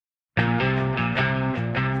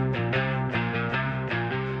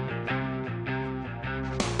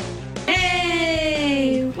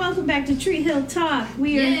welcome back to Tree Hill Talk.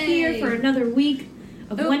 We are here for another week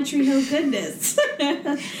of One Tree Hill goodness.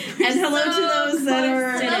 And hello to those that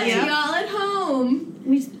are... Hello to y'all at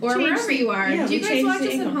home. Or wherever you are. Yeah, do you guys watch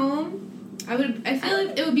us at home? I feel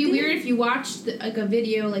like it would be weird if you watched like a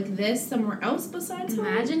video like this somewhere else besides home.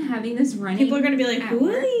 Imagine having this running. People are going to be like,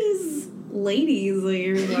 who are these ladies that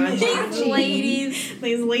you're watching?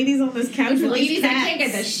 These ladies on this couch with ladies these that cats. can't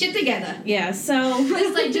get their shit together. Yeah, so...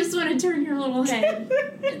 I just want to turn your little head.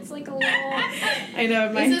 It's like a little... I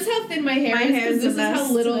know. This is how thin my hair is, because this is how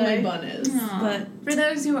little my bun is. But for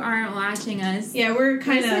those who aren't watching us, yeah, we're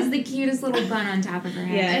kind this of... is the cutest little bun on top of her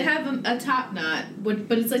head. Yeah. I have a top knot, but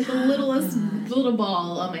it's like the littlest little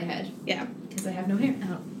ball on my head. Yeah. Because I have no hair.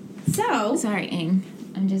 Oh. So... Sorry, Ing.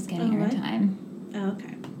 I'm just getting her time. Oh, okay.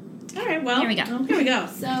 All right, well... Here we go.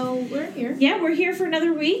 So, we're here. Yeah, we're here for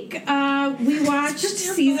another week. We watched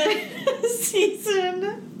season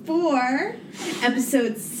 4,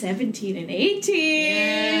 episodes 17 and 18.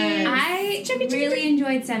 Yes. I really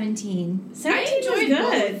enjoyed 17. 17 was enjoyed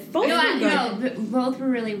good. Both were good. No, but both were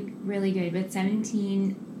really, really good. But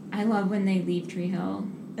 17, I love when they leave Tree Hill.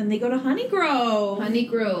 And they go to Honey Grove. Honey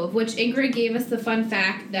Grove, which Ingrid gave us the fun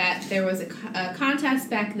fact that there was a contest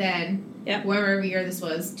back then, wherever year this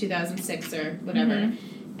was, 2006 or whatever,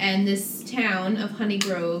 and this town of Honey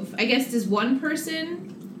Grove, I guess, did one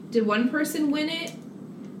person win it?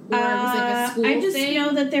 Or was it like a school I just thing?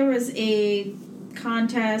 know that there was a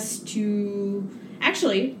contest to...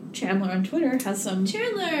 Actually, Chandler on Twitter has some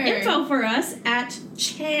info for us at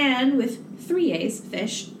Chan with 3 A's,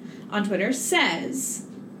 fish, on Twitter, says...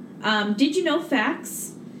 did you know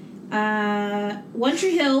facts? One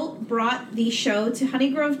Tree Hill brought the show to Honey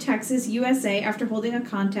Grove, Texas, USA after holding a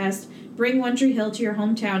contest, Bring One Tree Hill to Your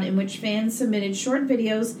Hometown, in which fans submitted short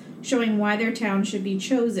videos showing why their town should be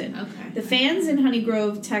chosen. Okay. The fans in Honey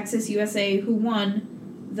Grove, Texas, USA, who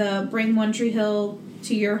won the Bring One Tree Hill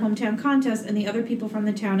to Your Hometown contest, and the other people from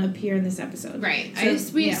the town appear in this episode. Right.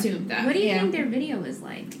 So, We assumed that. What do you think their video was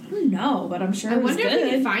like? I don't know, but I'm sure I it was wonder good. if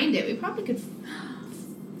we could find it. We probably could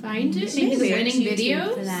find it. Maybe Winning YouTube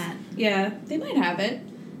videos? for that. Yeah, they might have it.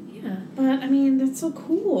 Yeah. But, I mean, that's so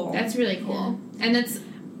cool. That's really cool. Yeah. And that's...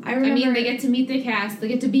 I remember, they get to meet the cast. They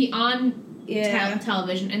get to be on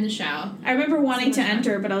television in the show. I remember wanting So to much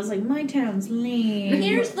enter, but I was like, my town's lame.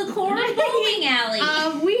 Here's the core bowling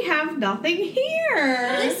alley. We have nothing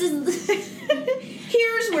here. This is...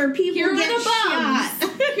 Here's where people Here get were the shot.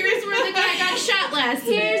 bums. Here's where the guy got shot last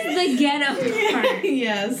Here's year. the ghetto part.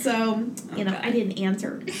 Yeah, so, I didn't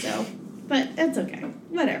answer, so. But that's okay.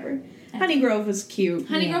 Whatever. Honey Grove was cute.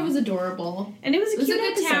 Honey Grove was adorable. And it was a cute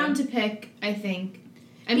good episode. town to pick, I think.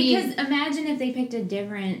 Because imagine if they picked a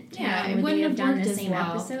different town, it would wouldn't they have have done worked the as same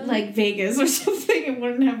well. episode? like Vegas or something. It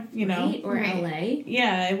wouldn't have, Right? Or Right. LA?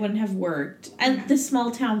 Yeah, it wouldn't have worked. And the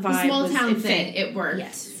small town vibe The small town it thing, fit. it worked.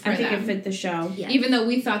 Yes. For I think them. it fit the show. Yeah. Even though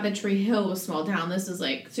we thought that Tree Hill was small town, this is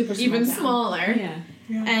like Super small even town. smaller. Yeah.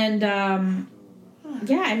 And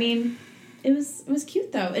yeah, I mean, it was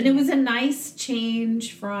cute though, and it was a nice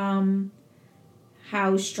change from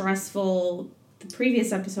how stressful the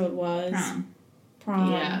previous episode was.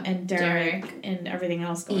 Prom Yeah. and Derek and everything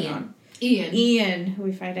else going Ian. on. Ian Who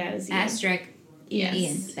we find out is Ian. Asterisk. Yes.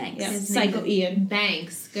 Ian Banks. Yeah, His Psycho name Ian.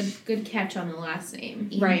 Banks. Good catch on the last name.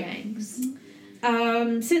 Ian Right. Banks.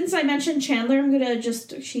 Since I mentioned Chandler, I'm gonna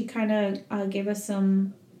she kind of gave us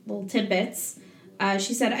some little tidbits.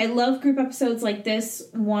 She said, I love group episodes like this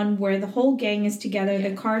one where the whole gang is together. Yeah.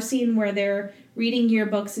 The car scene where they're reading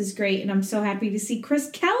yearbooks is great, and I'm so happy to see Chris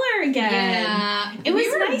Keller again. Yeah. It was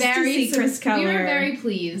nice to see Chris Keller. We were very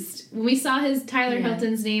pleased. When we saw his Tyler Yeah.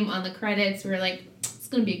 Hilton's name on the credits, we were like, it's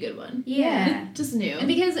going to be a good one. Yeah. Just knew. And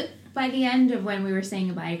because by the end of when we were saying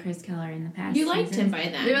goodbye to Chris Keller in the past You liked seasons, him by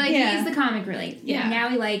then. we were like, Yeah. he's the comic relief. Yeah. Now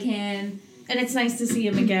we like him. And it's nice to see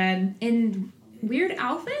him again. In weird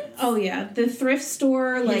outfits? Oh, yeah. The thrift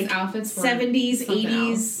store, His like, outfits were 70s, something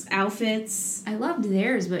 80s outfits. I loved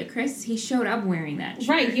theirs, but Chris, he showed up wearing that shirt.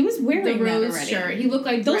 Right, he was wearing The that rose already. shirt. He looked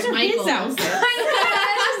like Those Bret are his Michaels. outfits.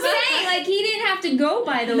 I was saying, like, he didn't have to go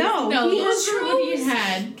by those. No, No, he those has were what he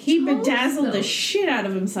had. He chose bedazzled the those. shit out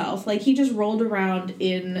of himself. Like, he just rolled around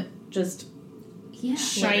in just Yeah.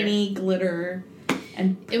 shiny glitter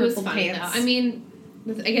and purple It was funny, pants. though. I mean,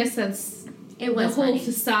 I guess that's It was the whole funny.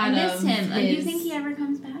 facade I miss of him. Do you his- think he ever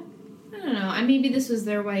comes back? I don't know. Maybe this was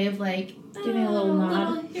their way of, like, Giving a little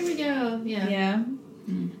nod. Here we go. Yeah. Yeah.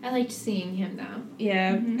 I liked seeing him, though.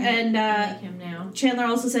 Yeah. Mhm. And I like him now. Chandler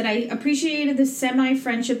also said, I appreciated the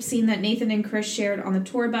semi-friendship scene that Nathan and Chris shared on the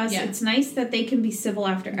tour bus. Yeah. It's nice that they can be civil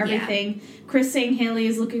after everything. Chris saying Haley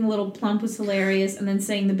is looking a little plump was hilarious, and then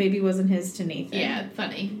saying the baby wasn't his to Nathan. Yeah,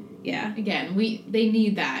 funny. Yeah. Again, they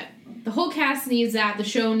need that. The whole cast needs that. The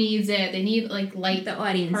show needs it. They need like light, the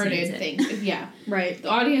audience needs it. things. Yeah, right. The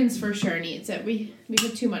audience for sure needs it. We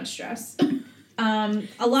have too much stress.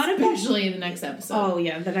 A lot of especially in the next episode. Oh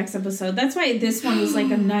yeah, the next episode. That's why this one was like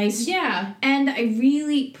a nice. Yeah, and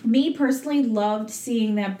me personally, loved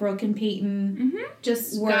seeing that Brooke and Peyton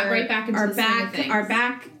just got right back into the swing of things. Are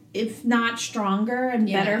back, if not stronger and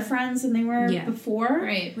better friends than they were before.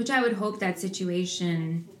 Right. Which I would hope that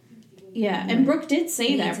situation. Yeah, and Brooke did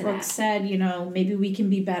say that. Brooke said, maybe we can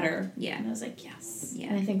be better. Yeah. And I was like, yes. Yeah.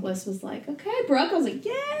 And I think Liz was like, okay, Brooke. I was like,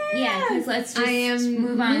 yeah. Yeah, because let's just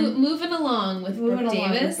move on. Moving along with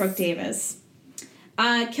Brooke Davis.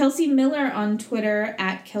 Kelsey Miller on Twitter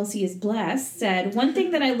at Kelsey is Blessed said, one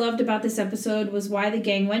thing that I loved about this episode was why the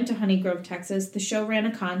gang went to Honey Grove, Texas. The show ran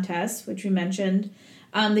a contest, which we mentioned.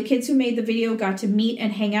 The kids who made the video got to meet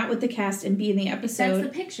and hang out with the cast and be in the episode.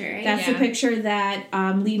 That's the picture, right? That's the picture that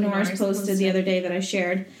Lee Norris posted the other day that I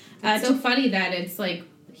shared. It's so funny that it's like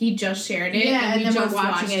he just shared it and then we're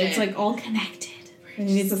watching it. It's like all connected. And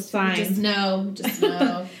it's a sign. Just know.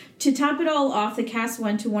 To top it all off, the cast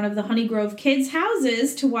went to one of the Honey Grove kids'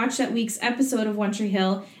 houses to watch that week's episode of One Tree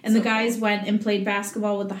Hill, and the guys went and played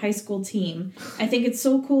basketball with the high school team. I think it's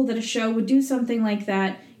so cool that a show would do something like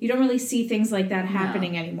that. You don't really see things like that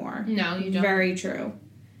happening anymore. No, you don't. Very true.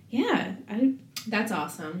 Yeah. That's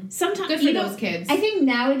awesome. Sometimes good for those kids. I think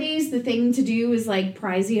nowadays the thing to do is like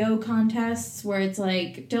Prizeo contests where it's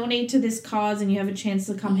like donate to this cause and you have a chance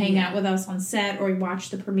to come hang out with us on set or watch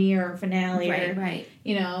the premiere or finale. Right.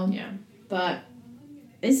 Yeah. But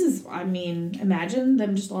this is, imagine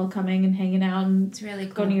them just all coming and hanging out and it's really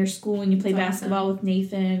cool. Going to your school and you play basketball with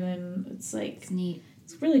Nathan and it's like it's neat.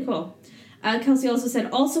 It's really cool. Kelsey also said,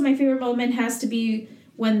 also my favorite moment has to be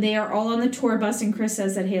when they are all on the tour bus and Chris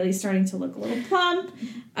says that Haley's starting to look a little plump.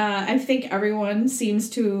 I think everyone seems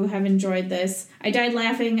to have enjoyed this. I died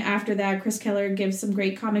laughing after that. Chris Keller gives some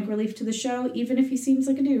great comic relief to the show, even if he seems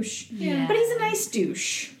like a douche. Yeah. But he's a nice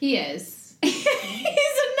douche. He is. He's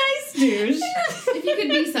a nice douche. If you could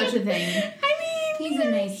be such a thing. He's a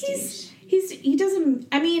nice douche. He doesn't,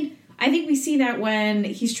 I think we see that when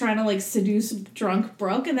he's trying to, like, seduce drunk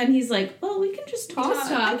Brooke, and then he's like, well, we can just talk.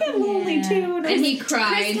 I get lonely, too. And he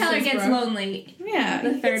cries. Chris Keller gets lonely. Yeah.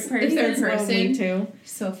 The third person. Lonely, too.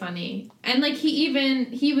 So funny. And, like,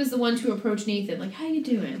 he was the one to approach Nathan, like, how you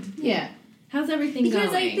doing? Yeah. How's everything going?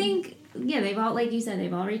 Because I think, they've all, like you said,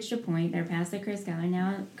 they've all reached a point. They're past the Chris Keller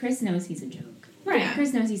now. Chris knows he's a joke. Right. Yeah.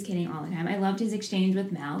 Chris knows he's kidding all the time. I loved his exchange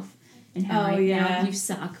with Mouth. And how now you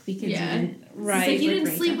suck because you didn't, you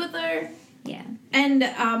didn't sleep with her. Yeah. And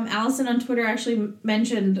Allison on Twitter actually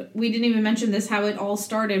mentioned, we didn't even mention this, how it all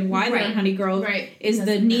started, why they're in Honey Grove, is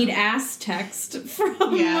the need ass text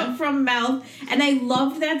from Mouth. And I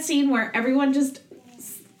loved that scene where everyone just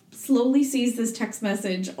slowly sees this text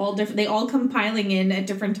message, all different. They all come piling in at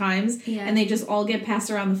different times, and they just all get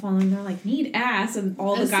passed around the phone, and they're like, need ass, and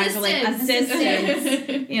all the guys are like, assistance.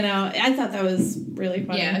 I thought that was really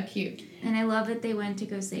funny. Yeah, cute. And I love that they went to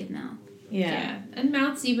go save Mel. Yeah. And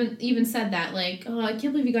Mouth's even said that, like, oh, I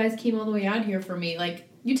can't believe you guys came all the way out here for me. Like,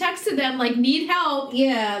 you texted them, like, need help.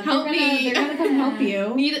 Yeah. Help me. They're gonna come help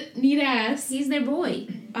you. Need ass. He's their boy.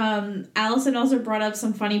 Allison also brought up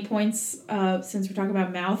some funny points, since we're talking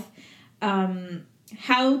about Mouth.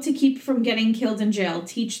 How to keep from getting killed in jail.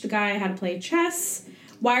 Teach the guy how to play chess.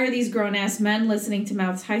 Why are these grown-ass men listening to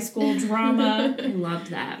Mouth's high school drama? I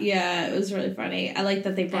loved that. Yeah, it was really funny. I like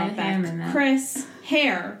that they brought back Chris.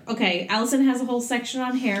 Hair. Okay, Allison has a whole section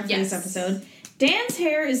on hair for this episode. Dan's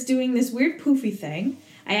hair is doing this weird poofy thing.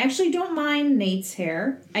 I actually don't mind Nate's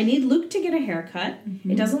hair. I need Luke to get a haircut.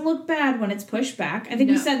 Mm-hmm. It doesn't look bad when it's pushed back. I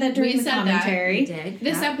think we said that during the commentary. We did.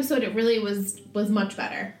 This episode, it really was much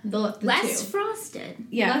better. The less frosted.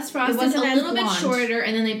 Yeah. Less frosted, a little bit shorter,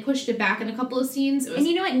 and then they pushed it back in a couple of scenes. And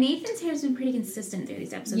you know what? Nathan's hair has been pretty consistent through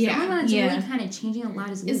these episodes. The only one that's really kind of changing a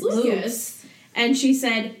lot is Lucas. And she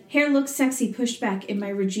said, hair looks sexy pushed back in my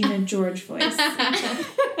Regina George voice.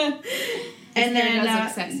 And then,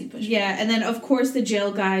 and then of course the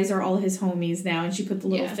jail guys are all his homies now, and she put the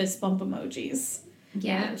little fist bump emojis.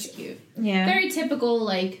 Yeah, that was cute. Yeah, very typical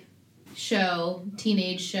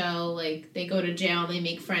teenage show. Like they go to jail, they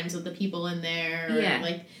make friends with the people in there. Or,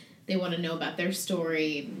 like they want to know about their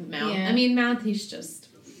story. Mouth. Yeah. I mean, Mouth. He's just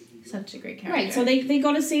such a great character. Right. So they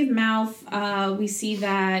go to save Mouth. We see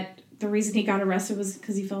that. The reason he got arrested was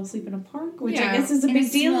because he fell asleep in a park, which I guess is a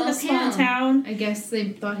big deal in a small town. I guess they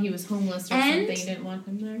thought he was homeless or something. They didn't want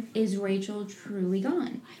him there. Is Rachel truly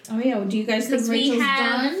gone? Oh, yeah. Do you guys think Rachel's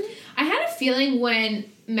done? I had a feeling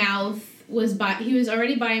when Mouth was he was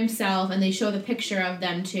already by himself, and they show the picture of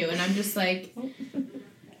them, too. And I'm just like,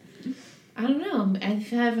 I don't know. I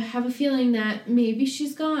have a feeling that maybe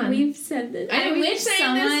she's gone. We've said this. I wish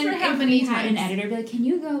someone, if we had an editor, be like, can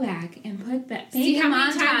you go back and put that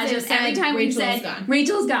montage of every time we said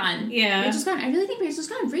Rachel's gone. Yeah. Rachel's gone. I really think Rachel's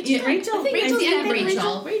gone. Rachel's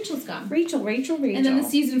gone. Rachel's gone. Rachel. And then the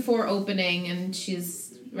season 4 opening, and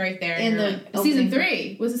she's right there. In the season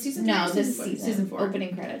 3. Was it season 3? No, this season. Season 4.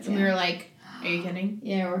 Opening credits. And we were like, are you kidding?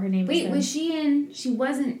 Yeah, or her name was... Wait, was she in... She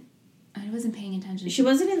wasn't... I wasn't paying attention. She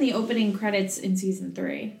wasn't in the opening credits in season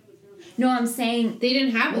 3. No, I'm saying... They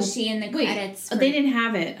didn't have... Was she in the credits? They didn't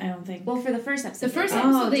have it, I don't think. Well, for the first episode. The first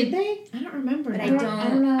episode, did they? I don't remember. But I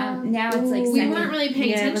don't know. Now it's like... We weren't really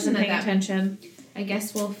paying attention at that. Attention. I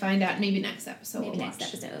guess we'll find out maybe next episode. Maybe next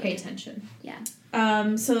episode. Pay attention. Yeah.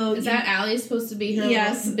 So... Is that Allie supposed to be her bit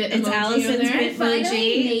it's emoji Allison's there? bit emoji. I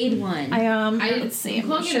made one. Let's see. I'm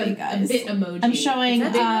calling it a bit emoji. I'm showing...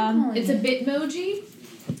 It's a bitmoji?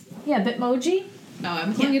 Yeah, bitmoji. Oh,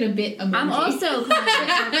 I'm calling it a bit emoji. I'm also calling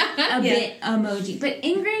it a bit emoji. But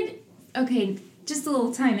Ingrid, okay, just a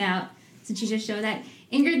little timeout since you just showed that.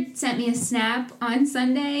 Ingrid sent me a snap on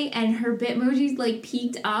Sunday and her bitmojis like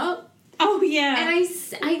peaked up. Oh, yeah. And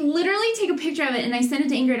I literally take a picture of it and I send it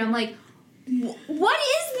to Ingrid. I'm like, what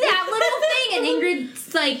is that little thing? And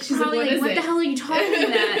Ingrid's like, she's probably like, what the hell are you talking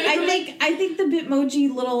about? I think the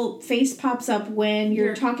Bitmoji little face pops up when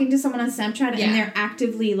you're talking to someone on Snapchat and they're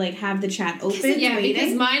actively like have the chat open. Yeah,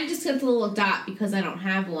 because mine just gets a little dot because I don't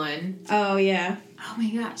have one. Oh, yeah. Oh my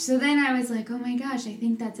gosh. So then I was like, oh my gosh, I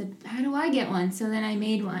think that's how do I get one? So then I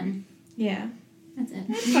made one. Yeah. That's it.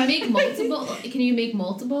 Can you make multiple? Can you make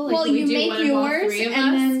multiple? Like, well, you make one yours of all 3 of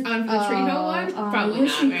and us then on the Treehill one. Probably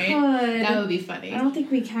not, right? Could. That would be funny. I don't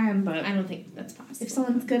think we can, but I don't think that's possible. If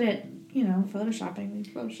someone's good at photoshopping, we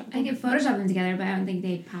Photoshop. I could Photoshop them together, but I don't think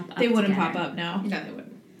they'd pop up. They wouldn't pop up. No, they wouldn't.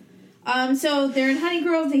 So they're in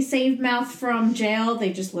Honeygrove. They saved Mouth from jail.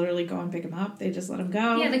 They just literally go and pick him up. They just let him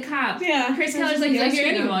go. Yeah, the cop. Yeah. Chris Keller's like, is there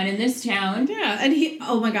anyone in this town? Yeah, and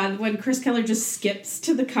oh my god, when Chris Keller just skips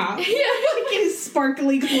to the cop. Yeah. Like in his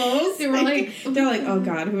sparkly clothes. They're like, oh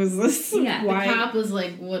god, who is this? Yeah. Why? The cop was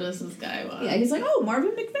like, what does this guy want? Yeah, he's like, oh,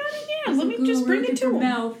 Marvin McFadden, yeah, let me just bring it to him.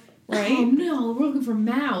 Mouth. Right? Oh no, we're looking for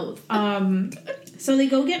Mouth. So they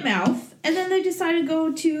go get Mouth, and then they decide to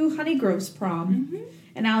go to Honeygrove's prom. Mm-hmm.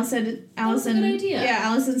 And Allison, that's a good idea. Yeah,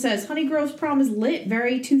 Allison says Honeygrove's prom is lit,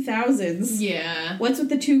 very 2000s. Yeah. What's with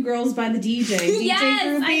the 2 girls by the DJ? Yes,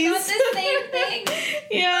 groupies? I thought the same thing.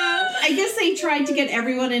 Yeah, I guess they tried to get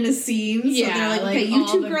everyone in a scene. Yeah, so they're like, okay, you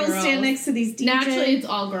 2 girls stand next to these DJs. Naturally, it's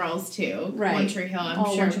all girls too. Right. One Tree Hill, I'm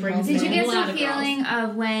all sure. Brings Did you get a lot the of feeling girls.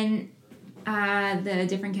 of when the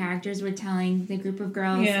different characters were telling the group of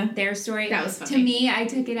girls their story? That was funny. To me, I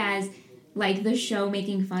took it as like the show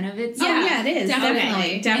making fun of itself. Oh, yeah, it is.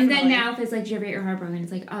 Definitely. And then Mouth is like, did you ever get your heart broken?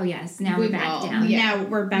 It's like, oh yes, now we're back down. Yeah. Now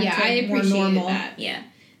we're back to I more normal. That. Yeah.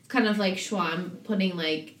 It's kind of like Schwan putting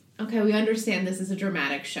like, okay, we understand this is a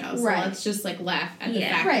dramatic show, so let's just like laugh at the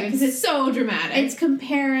fact that it's so dramatic. It's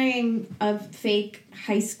comparing a fake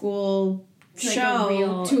high school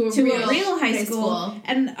show to a real high school.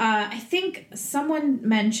 And I think someone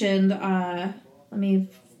mentioned, let me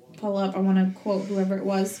pull up, I want to quote whoever it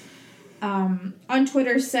was, on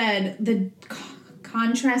Twitter said the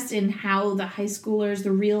contrast in how the high schoolers,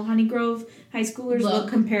 the real Honeygrove high schoolers look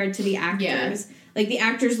compared to the actors. Yeah. Like the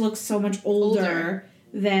actors look so much older.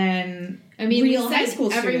 Than real high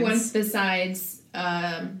school everyone students. Besides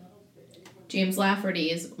James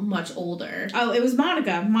Lafferty is much older. Oh, it was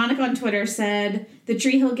Monica. Monica on Twitter said the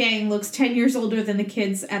Tree Hill gang looks 10 years older than the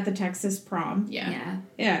kids at the Texas prom.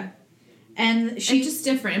 Yeah. And she's just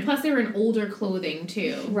different. And plus they were in older clothing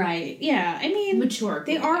too. Right. Yeah. I mean, mature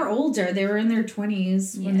clothing. They are older. They were in their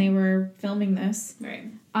 20s when they were filming this.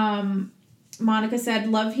 Right. Monica said,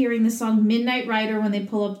 love hearing the song Midnight Rider when they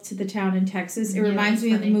pull up to the town in Texas. It reminds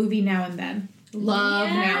me of the movie Now and Then. Love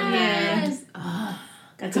Now and Then.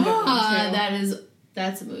 That's a good one, too.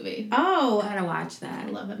 That's a movie. Oh. Gotta watch that.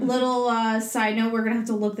 I love it. Little side note, we're going to have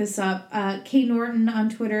to look this up. Kay Norton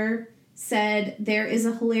on Twitter said, there is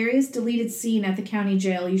a hilarious deleted scene at the county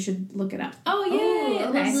jail. You should look it up. Oh, yeah.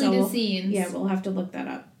 Okay. Deleted scenes. Yeah, we'll have to look that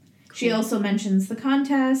up. She also mentions the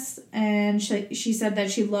contest, and she said that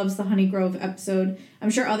she loves the Honeygrove episode. I'm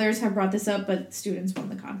sure others have brought this up, but students won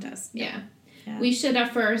the contest. Yeah. We should,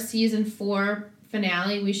 for our season 4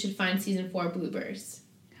 finale, we should find season 4 bloopers.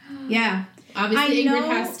 Yeah. Obviously, Ingrid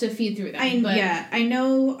has to feed through them. I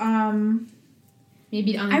know,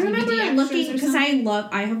 maybe on the I DVD remember looking, because I love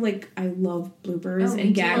bloopers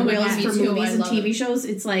and gag reels for movies and TV shows.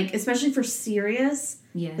 It's like, especially for serious...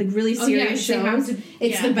 Yeah. Like really serious shows.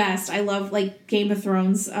 It's the best. I love like Game of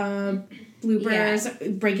Thrones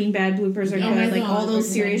bloopers. Breaking Bad bloopers are good. Like all those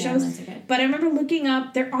series shows. But I remember looking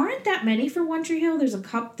up. There aren't that many for One Tree Hill. There's a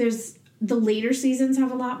couple. There's the later seasons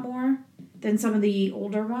have a lot more than some of the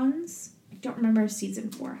older ones. I don't remember if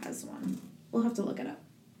season 4 has one. We'll have to look it up.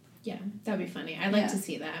 Yeah, that'd be funny. I'd like to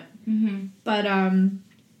see that. Mm-hmm. But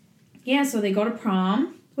yeah. So they go to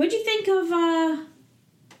prom. What'd you think of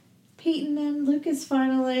Peyton and Lucas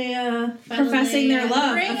finally professing their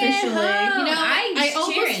love officially? I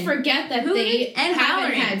almost forget that they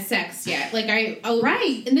haven't had sex yet. Like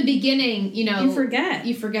right in the beginning, you forget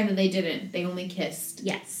that they didn't. They only kissed.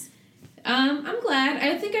 Yes. I'm glad.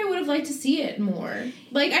 I think I would have liked to see it more.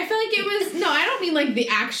 Like I feel like it was I don't mean like the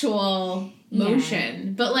actual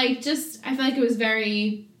motion, but like just I feel like it was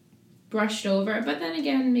very brushed over. But then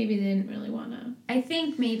again, maybe they didn't really want to. I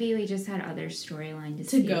think maybe we just had other storyline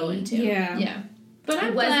to go into. Yeah. But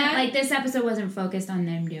it wasn't like this episode wasn't focused on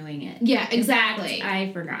them doing it. Yeah, exactly.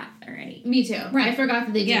 I forgot already. Me too. Right. I forgot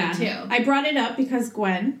that they did it too. I brought it up because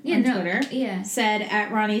Gwen on Twitter said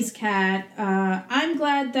at Ronnie's Cat, I'm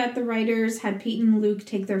glad that the writers had Pete and Luke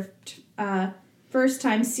take their first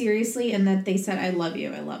time seriously and that they said, I love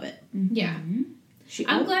you. I love it. Mm-hmm. Yeah.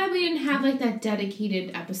 I'm glad we didn't have like that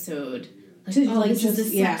dedicated episode. Like, this is the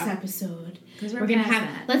sex episode. Because we're gonna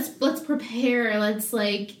have let's prepare. Let's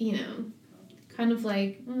kind of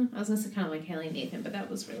like I was gonna say kind of like Haley and Nathan, but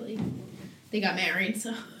that was really they got married,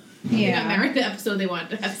 so they got married the episode they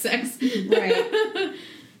wanted to have sex, right?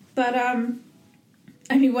 But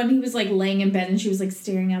I mean, when he was like laying in bed and she was like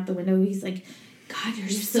staring out the window, he's like, God, you're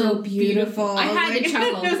so beautiful. I had to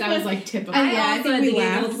chuckle because I was like typical. I think we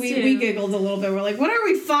laughed. We giggled a little bit. We're like, what are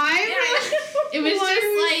we, 5? Yeah. It was just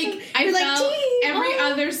like I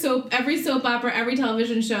felt every soap opera, every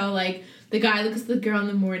television show, like the guy looks at the girl in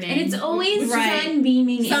the morning, and it's always sun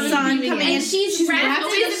beaming, sun coming in, and she's wrapped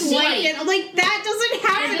in white. Like that doesn't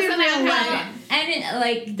happen in real life. And it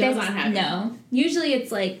like does not happen. No, usually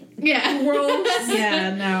it's like gross.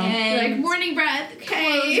 Yeah, no. And like morning breath.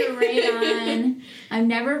 Okay, clothes are right on. I'm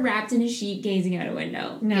never wrapped in a sheet gazing out a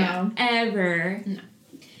window. No, ever. No.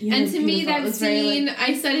 And to me, that scene,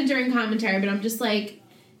 I said it during commentary, but I'm just like,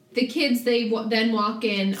 the kids, they then walk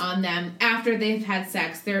in on them after they've had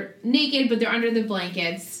sex. They're naked, but they're under the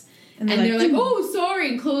blankets. And they're like, oh, sorry,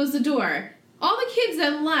 and close the door. All the kids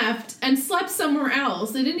then left and slept somewhere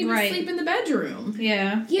else. They didn't even sleep in the bedroom.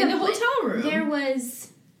 Yeah. In the hotel room. There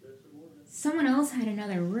was... Someone else had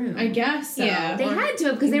another room. I guess so. Yeah. They had to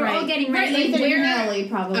have, because they were all getting ready. Nathan and Haley,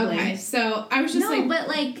 probably. Okay, so I was just No, but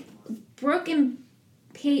like, Brooke and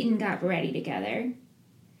Peyton got ready together.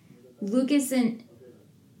 Lucas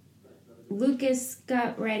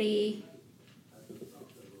got ready,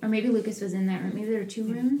 or maybe Lucas was in that room. Maybe there were 2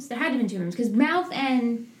 rooms. There had to have been 2 rooms because Mouth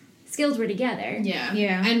and Skills were together. Yeah.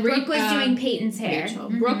 And Brooke was doing Peyton's hair.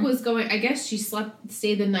 Mm-hmm. Brooke was going. I guess she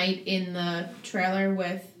stayed the night in the trailer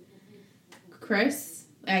with Chris.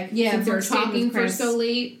 Since they were talking for so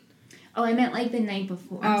late. Oh, I meant like the night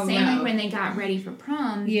before. I'm saying like when they got ready for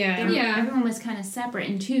prom. Everyone was kind of separate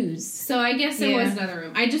in 2s. So I guess there was another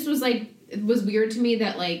room. I just was like, it was weird to me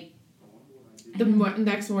that like the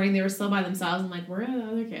next morning they were still by themselves. I'm like, where are the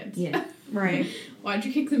other kids? Yeah, right. Why'd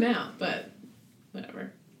you kick them out? But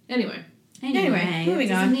whatever. Anyway,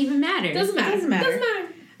 moving on. Doesn't even matter. Doesn't matter.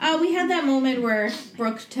 We had that moment where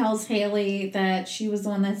Brooke tells Haley that she was the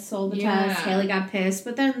one that sold the test. Haley got pissed,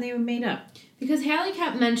 but then they made up. Because Haley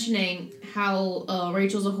kept mentioning how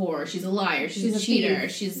Rachel's a whore, she's a liar, she's a cheater,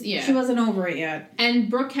 She wasn't over it yet.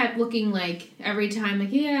 And Brooke kept looking like, every time,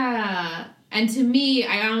 like, yeah. And to me,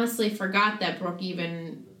 I honestly forgot that Brooke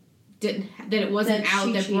even that it wasn't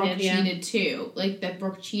out that Brooke cheated too. Like, that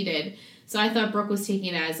Brooke cheated. So I thought Brooke was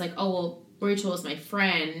taking it as like, oh, well, Rachel is my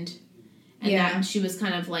friend. And that she was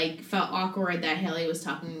kind of like, felt awkward that Haley was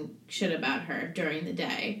talking shit about her during the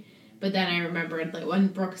day. But then I remembered, like, when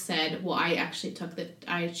Brooke said, well, I actually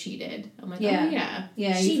I cheated. I'm like, oh, yeah.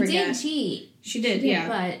 Yeah, she did cheat. She did,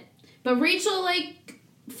 But Rachel, like,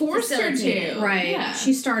 forced her to. Right. Yeah.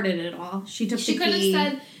 She started it all. She took the key. She could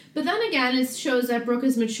have said... But then again, it shows that Brooke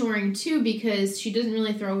is maturing, too, because she doesn't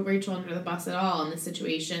really throw Rachel under the bus at all in this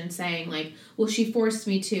situation, saying, like, well, she forced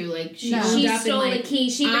me to. Like, she stole the key.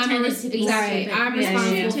 She pretended to be... Exactly. I'm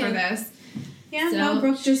responsible for this. Yeah, no,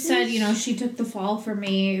 Brooke just said, she took the fall for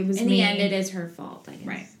me. It was in the end, it is her fault, I guess.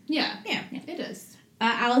 Right. Yeah, it is.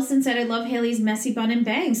 Allison said, I love Haley's messy bun and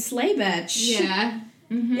bangs. Slay bitch. Yeah.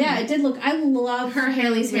 Mm-hmm. Yeah, it did look... I love her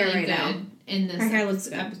Haley's hair really right now. In this her hair looks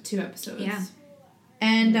good. 2 episodes. Yeah.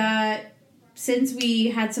 And since we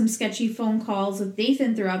had some sketchy phone calls with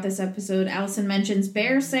Nathan throughout this episode, Allison mentions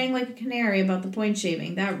Bear sang like a canary about the point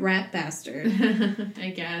shaving. That rat bastard. I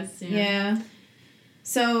guess, Yeah.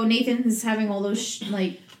 So Nathan's having all those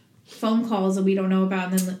phone calls that we don't know about,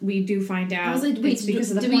 and then we do find out. I was like, wait, it's because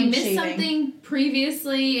of the did point we miss shaving. something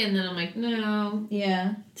previously? And then I'm like, no.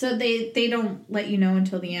 Yeah. So they don't let you know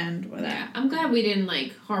until the end. With that. Yeah, I'm glad we didn't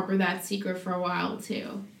harbor that secret for a while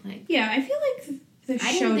too. Yeah, I feel like the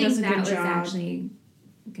show does a good job. I didn't think that was actually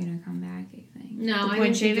gonna come back. I think. No, I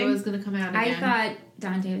didn't think it was gonna come out again. I thought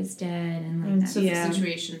Dante was dead and so the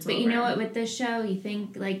situation's But over. you know what? With this show, you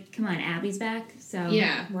think come on, Abby's back. So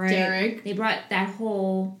yeah, right. Derek. They brought that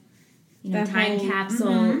whole time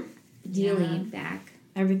capsule dealie back.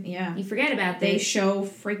 Everything, yeah. You forget about this. They show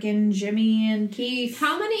freaking Jimmy and Keith.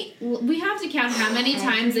 How many? We have to count how many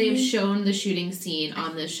times they've shown the shooting scene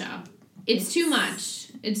on this show. It's too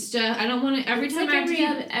much. It's just I don't want to. Every time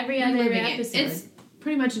every other episode. It's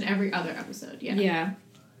pretty much in every other episode. Yeah. Yeah.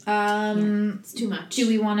 It's too much. Do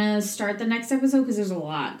we want to start the next episode? Because there's a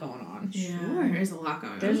lot going on. Yeah, sure. There's a lot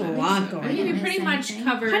going on. There's a lot going on. I think we pretty much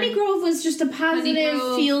covered. Honeygrove was just a positive,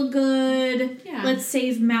 feel good, let's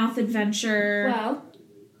save mouth adventure. Well,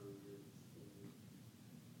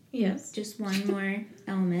 yes. Just one more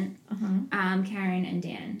element. Karen and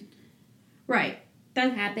Dan. Right.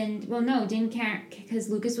 That happened. Well, no, didn't Karen, because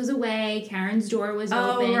Lucas was away. Karen's door was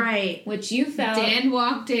open. Oh, right. Which you felt. Dan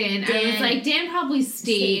walked in. I was like, Dan probably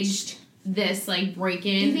staged this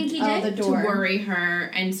break-in. Do you think he did? The door. To worry her,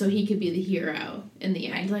 and so he could be the hero in the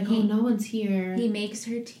end. Oh, no one's here. He makes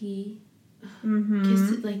her tea.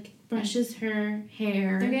 Kisses, brushes her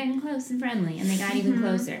hair. They're getting close and friendly, and they got even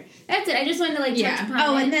closer. That's it. I just wanted to touch upon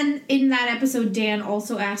Oh, it. and then in that episode, Dan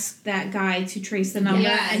also asked that guy to trace the number,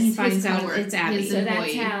 and he finds out it's Abby. So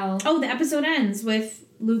that's how. Oh, the episode ends with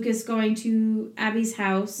Lucas going to Abby's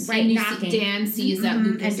house, right? Knocking. Dan sees that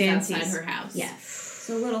Lucas is outside her house. Yes.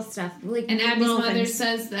 So little stuff, and Abby's mother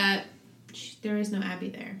says that there is no Abby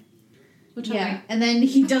there. Which and then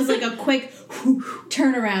he does a quick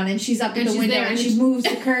turn around, and she's up at the window, and she moves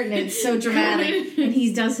the curtain. It's so dramatic, and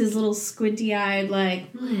he does his little squinty-eyed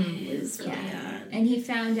And he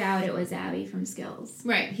found out it was Abby from Skills.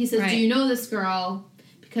 Right. He says, "Do you know this girl?"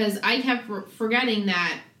 Because I kept forgetting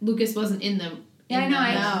that Lucas wasn't in the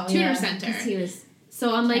tutor center. He was.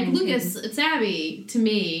 So I'm like, Lucas, it's Abby to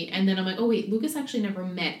me, and then I'm like, oh wait, Lucas actually never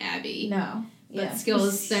met Abby. No. But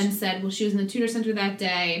Skills then said, well, she was in the tutor center that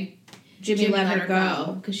day. Jimmy let her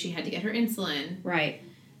go because she had to get her insulin. Right.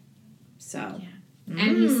 So. Yeah.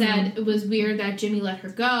 And he said it was weird that Jimmy let her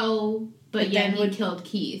go, but then he killed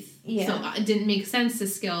Keith. Yeah. So it didn't make sense to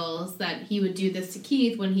Skills that he would do this to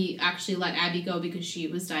Keith when he actually let Abby go because she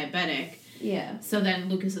was diabetic. Yeah. So then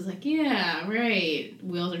Lucas is like, yeah, right.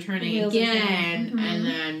 Wheels are turning again. And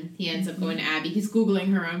then he ends up going to Abby. He's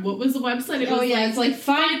Googling her on what was the website? It's like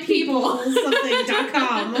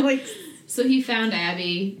findpeople.com. So he found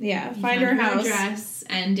Abby. Yeah, find her house. Address,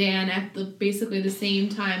 and Dan at basically the same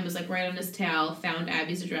time was right on his tail, found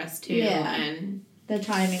Abby's address too. Yeah. And the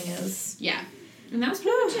timing is. Yeah. And that was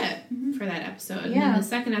pretty much it for that episode. Yeah. And then the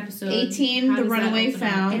second episode, 18, the runaway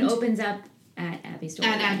found. It opens up at Abby's door.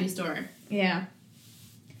 At Abby's door. Yeah.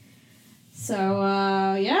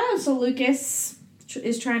 So, so Lucas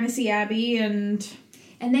is trying to see Abby, and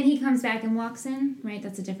then he comes back and walks in, right?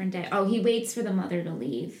 That's a different day. Oh, he waits for the mother to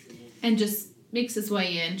leave. And just makes his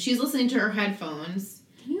way in. She's listening to her headphones.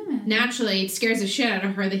 Can you imagine? Naturally, it scares the shit out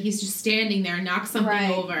of her that he's just standing there and knocks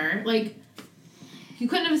something over. You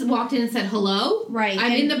couldn't have walked in and said hello. Right.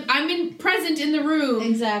 I'm present in the room.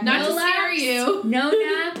 Exactly. Not to scare you. No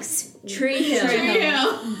knocks. Tree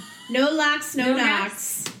Hill. No locks, no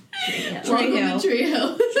knocks. Welcome to Tree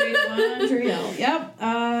Hill. Tree Hill.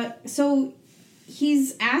 Yep. So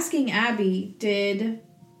he's asking Abby, did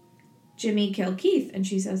Jimmy kill Keith? And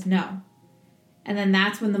she says no. And then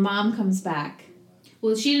that's when the mom comes back.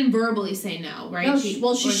 Well, she didn't verbally say no, right? No, she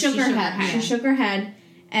shook her head. She shook her head,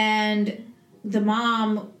 and the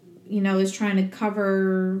mom, is trying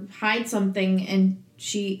to hide something, and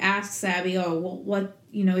she asks Abby, "Oh, well, what,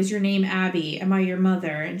 is your name Abby? Am I your mother?"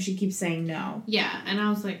 And she keeps saying no. Yeah, and I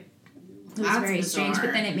was like, it was very bizarre. strange,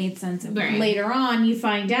 but then it made sense. Later on, you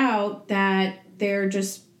find out that they're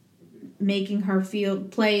just making her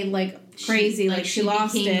play crazy, she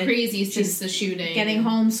lost it. Crazy since the shooting. Getting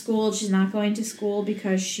homeschooled. She's not going to school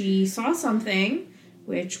because she saw something,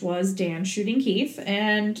 which was Dan shooting Keith,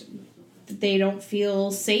 and they don't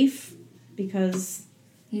feel safe because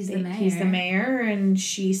he's the mayor. He's the mayor, and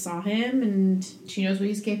she saw him, and she knows what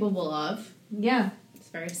he's capable of. Yeah, it's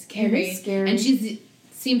very scary. It is scary, and she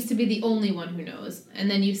seems to be the only one who knows.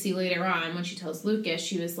 And then you see later on when she tells Lucas,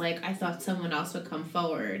 she was like, "I thought someone else would come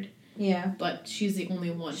forward." Yeah. But she's the only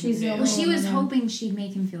one. Well, she was hoping she'd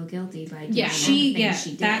make him feel guilty by doing she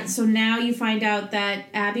did. That. So now you find out that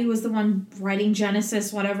Abby was the one writing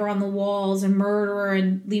Genesis, whatever, on the walls and murderer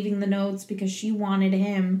and leaving the notes because she wanted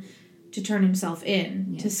him to turn himself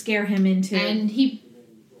in, to scare him into... And he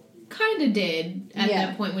kind of did at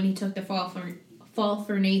that point when he took the fall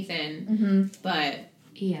for Nathan, but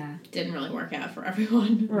didn't really work out for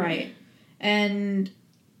everyone. Right. And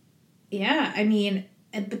I mean,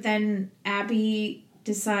 but then Abby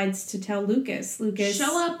decides to tell Lucas,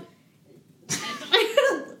 show up.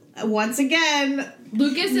 Once again,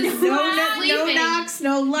 Lucas is no knocks,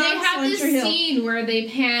 no locks. They have this scene where they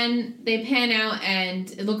pan out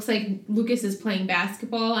and it looks like Lucas is playing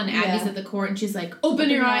basketball and Abby's at the court and she's like,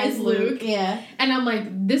 "Open your eyes, Luke." Yeah. And I'm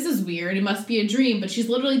like, this is weird. It must be a dream. But she's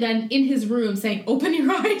literally then in his room saying, "Open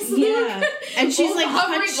your eyes, Luke." Yeah. And she's like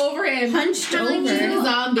hovering over him, hunched over. She's like a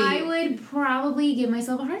zombie. I would probably give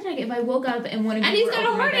myself a heart attack if I woke up and one of you And he's got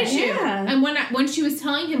a heart issue. Yeah. And when she was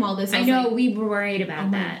telling him all this, I know we were worried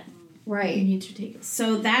about that. Right. You need to take it.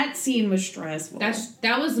 So that scene was stressful.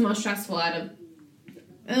 That was the most stressful out of...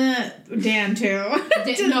 Dan, too.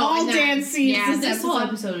 Dan scenes. Yeah, this whole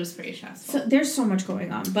episode was pretty stressful. So there's so much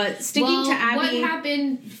going on. But sticking to Abby... what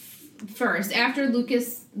happened first? After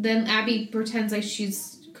Lucas, then Abby pretends like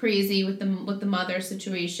she's crazy with the mother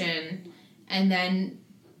situation. And then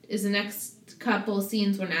is the next couple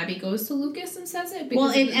scenes when Abby goes to Lucas and says it?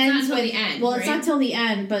 Because it ends not with the end. Well, right? it's not till the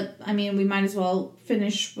end, but I mean, we might as well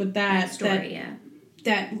finish with that story.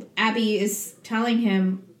 That Abby is telling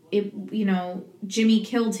him, Jimmy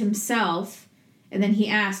killed himself, and then he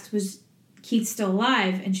asks, "Was Keith still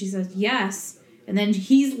alive?" And she says, "Yes." And then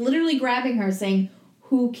he's literally grabbing her, saying,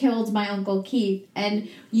 "Who killed my Uncle Keith?" And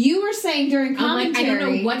you were saying during commentary... I don't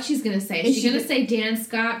know what she's going to say. Is she going to say Dan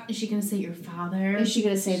Scott? Is she going to say your father? Is she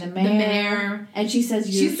going to say the mayor? And she says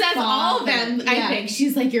your father. All of them, I think.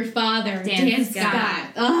 She's like, your father, Dan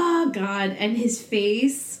Scott. Oh, God. And his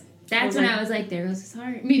face. That's when I was like, there goes his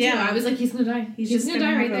heart. Me too. I was like, he's going to die. He's just going to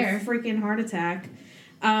die right there. A freaking heart attack.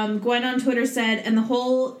 Gwen on Twitter said, and the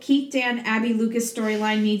whole Keith, Dan, Abby, Lucas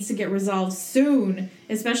storyline needs to get resolved soon,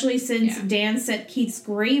 especially since Dan set Keith's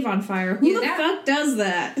grave on fire. Who the fuck does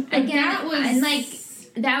that? Again,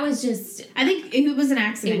 that was just... I think it was an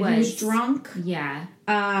accident. He was drunk. Yeah.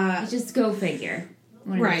 Just go figure.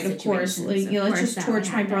 Right, of course. Let's just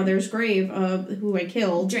torch my brother's grave, who I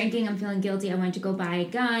killed. Drinking, I'm feeling guilty. I went to go buy a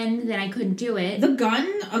gun, then I couldn't do it. The gun?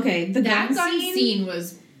 Okay, that gun scene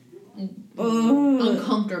was...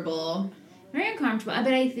 uncomfortable. Very uncomfortable.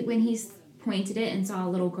 But when he pointed it and saw a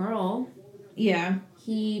little girl,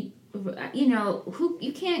 he, who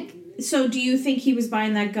you can't. So, do you think he was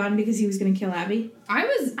buying that gun because he was going to kill Abby? I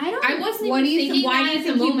wasn't even thinking why that do you at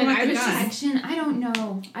think the moment. I was protection. I don't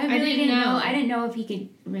know. I really didn't know. I didn't know if he could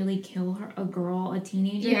really kill a girl, a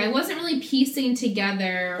teenager. Yeah, I wasn't really piecing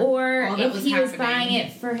together, or if he was buying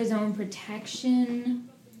it for his own protection.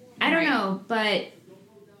 I don't know, but.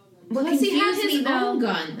 Because he had his own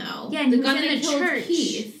gun, though. Yeah, and the he gun was in that a killed church.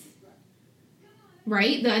 Keith.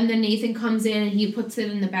 Right? And then Nathan comes in and he puts it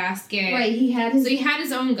in the basket. Right, he had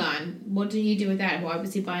his own gun. What did he do with that? Why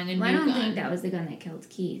was he buying a new gun? I don't think that was the gun that killed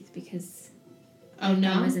Keith, because... Oh,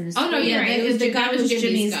 no? Was in the oh, no, you're right. The gun was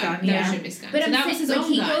Jimmy's gun. Yeah. That was Jimmy's gun. But so that was his own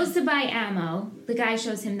he gun. goes to buy ammo. The guy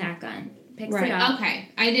shows him that gun. Picks it up. Okay.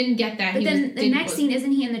 I didn't get that. But then the next scene,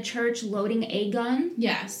 isn't he in the church loading a gun?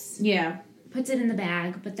 Yes. Yeah. Puts it in the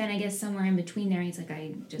bag, but then I guess somewhere in between there, he's like,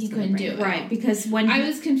 he couldn't do it. Right, because when I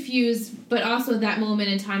was confused, but also at that moment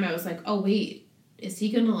in time, I was like, oh, wait, is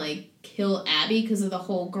he gonna, like, kill Abby because of the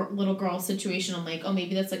whole little girl situation? I'm like, oh,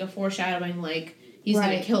 maybe that's, like, a foreshadowing, like, he's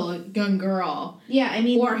gonna kill a young girl. Yeah, I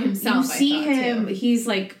mean... Or himself, You see him, he's,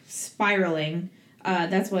 like, spiraling.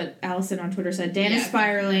 That's what Allison on Twitter said. Dan is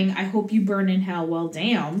spiraling. I hope you burn in hell. Well,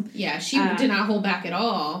 damn. Yeah, she did not hold back at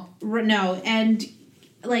all. No, and...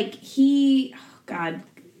 Like, he's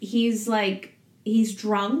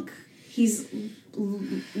drunk. He's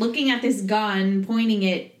looking at this gun, pointing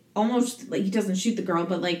it almost like he doesn't shoot the girl,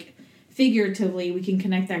 but like figuratively, we can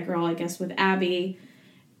connect that girl, I guess, with Abby.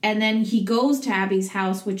 And then he goes to Abby's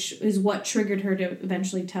house, which is what triggered her to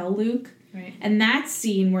eventually tell Luke. Right. And that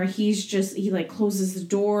scene where he closes the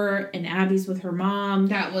door and Abby's with her mom.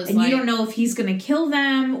 That was and you don't know if he's going to kill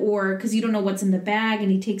them or because you don't know what's in the bag,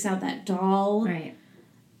 and he takes out that doll. Right.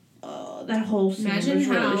 That whole scene was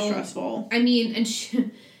really stressful. I mean,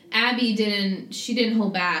 and Abby didn't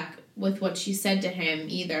hold back with what she said to him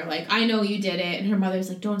either. Like, I know you did it, and her mother's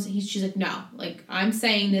like, don't say. She's like, no, like, I'm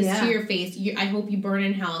saying this to your face. I hope you burn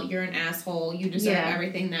in hell. You're an asshole. You deserve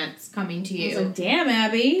everything that's coming to you. I was like, damn,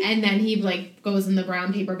 Abby. And then he like goes in the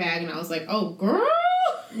brown paper bag, and I was like, oh, girl.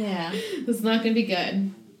 Yeah. It's not going to be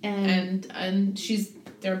good. And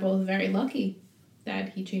they're both very lucky that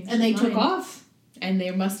he changed his mind. And they took off. And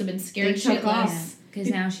they must have been scared shitless. Because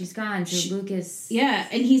now she's gone, so Lucas... Yeah,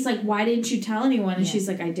 and he's like, why didn't you tell anyone? And she's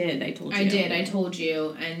like, I did, I told you. I told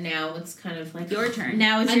you, and now it's kind of like... Your turn.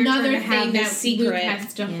 Now it's another your turn to thing have that this secret. Luke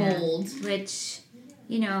has to hold. Which,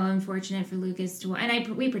 unfortunate for Lucas to...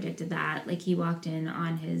 And we predicted that. Like, he walked in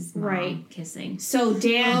on his mom kissing. So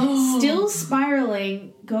Dan, still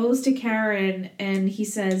spiraling, goes to Karen, and he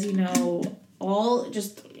says, all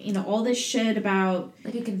this shit about...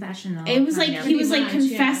 Like a confessional. It was like, he was like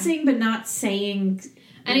confessing, but not saying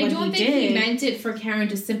And I don't think did. he meant it for Karen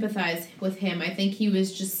to sympathize with him. I think he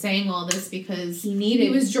was just saying all this because he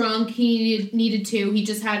was drunk, he needed to. He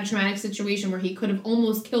just had a traumatic situation where he could have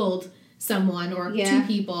almost killed someone or two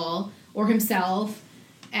people or himself.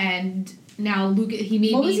 And now Luke, he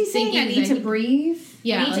may what be was he saying? I need to breathe?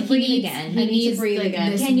 Yeah, I need to breathe again. I need to breathe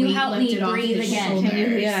again. Can you help me breathe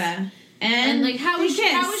again? And like, how is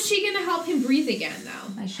she going to help him breathe again, though?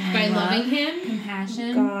 By loving him?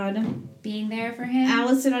 Compassion. God. Being there for him.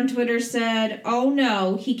 Allison on Twitter said, oh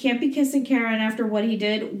no, he can't be kissing Karen after what he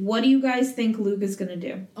did. What do you guys think Luke is going to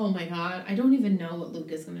do? Oh my God. I don't even know what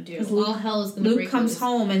Luke is going to do. All hell is going to break loose. Luke comes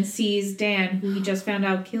home and sees Dan, who he just found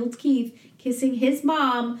out killed Keith, kissing his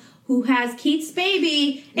mom, who has Keith's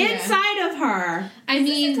baby inside of her. I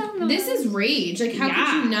mean, this is rage. Like, how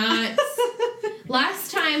could you not...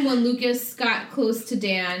 Last time when Lucas got close to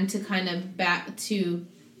Dan to kind of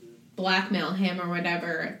blackmail him or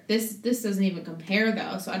whatever, this doesn't even compare,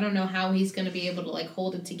 though. So I don't know how he's going to be able to, like,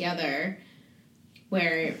 hold it together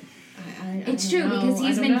where... It's true, because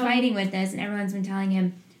he's been fighting with this, and everyone's been telling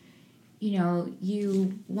him,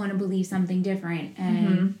 you want to believe something different,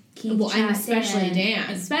 and Keith and especially Dan.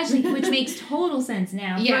 Especially, which makes total sense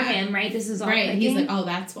now for him, right? This is all right. clicking. He's like, oh,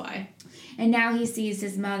 that's why. And now he sees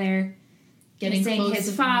his mother getting close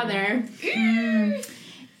his father.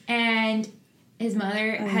 And his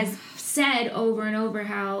mother has said over and over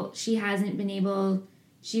how she hasn't been able...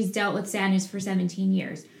 She's dealt with sadness for 17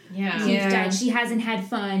 years. Yeah. Keith died. She hasn't had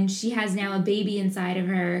fun. She has now a baby inside of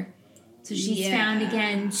her. So she's found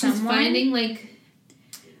again someone. She's finding, like,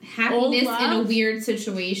 happiness in a weird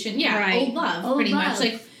situation. Yeah, old love, pretty much.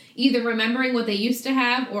 Like, either remembering what they used to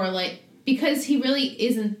have or, like, because he really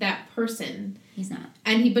isn't that person. He's not.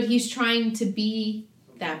 But he's trying to be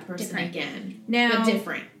that person again. But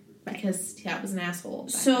different. Right. Because that was an asshole.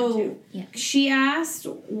 So, she asked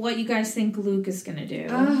what you guys think Luke is going to do.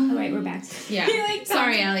 Oh, right, we're back. Yeah.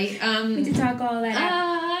 Sorry, Allie. We did talk all that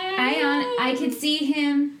out. I could see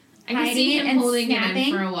him... I could see him holding it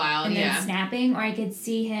in for a while, and then snapping, or I could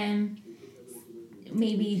see him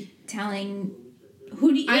maybe telling.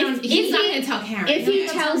 He's not going to tell Karen. If he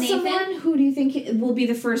tells someone, who do you think will be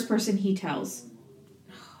the first person he tells?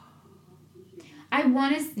 I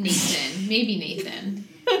want to... Nathan. Maybe Nathan.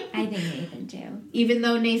 I think Nathan, too. Even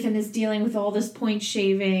though Nathan is dealing with all this point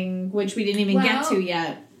shaving, which we didn't even get to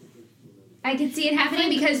yet. I could see it happening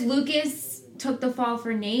because Lucas took the fall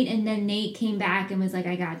for Nate, and then Nate came back and was like,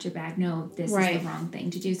 I got your back. No, this is the wrong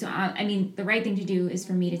thing to do. So, the right thing to do is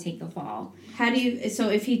for me to take the fall. So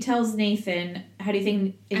if he tells Nathan, how do you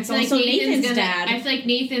think... It's also like Nathan's dad. I feel like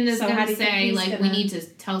Nathan is going to say, like, we need to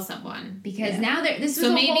tell someone. Because now this was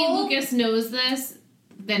so maybe Lucas knows this,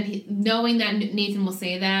 then knowing that Nathan will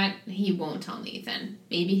say that, he won't tell Nathan.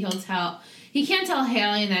 Maybe he'll tell... He can't tell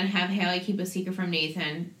Haley and then have Haley keep a secret from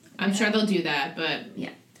Nathan. I'm sure they'll do that, but...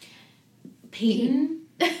 Yeah. Peyton?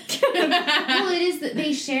 Well, it is that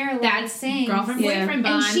they share a lot of things. Girlfriend-boyfriend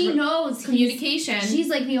bond. And she knows communication. She's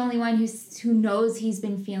like the only one who knows he's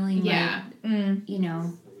been feeling like,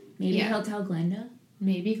 maybe he'll tell Glenda.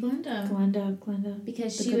 Maybe Glenda. Glenda.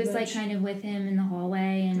 Because she was like kind of with him in the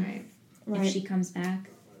hallway, and if she comes back.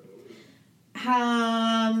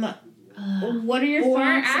 What are your thoughts? Or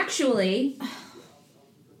actually,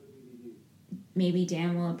 maybe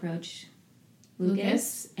Dan will approach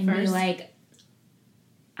Lucas and be like,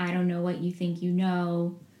 I don't know what you think you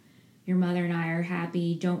know. Your mother and I are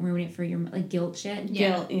happy. Don't ruin it for your... Like, guilt shit.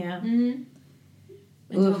 Guilt, yeah. Mm-hmm.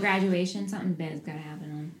 Until graduation, something bad's gotta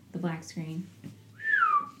happen on the black screen.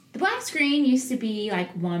 The black screen used to be, like,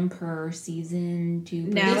 one per season, 2 per...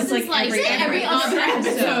 Now it's like every other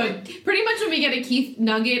episode. Pretty much when we get a Keith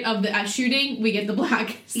nugget of the shooting, we get the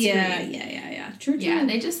black screen. Yeah. True. Yeah,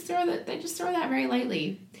 they just throw that very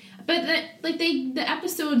lightly. But the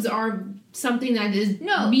episodes are something that is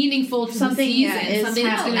meaningful to the season. Something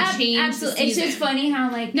that's going to change absolutely. the season. It's just funny how,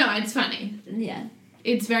 like... No, it's funny. Yeah.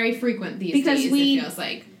 It's very frequent these days, it feels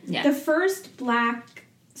like. Yeah. The first black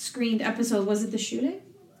screened episode, was it the shooting?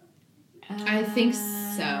 I think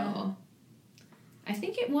so. I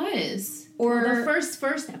think it was. Or the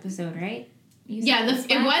first episode, right? Yeah,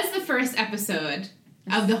 it was the first episode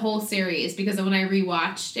of the whole series, because when I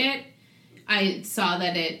rewatched it, I saw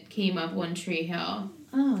that it came up One Tree Hill.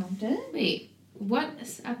 Oh, did it? Wait, what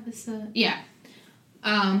episode? Yeah.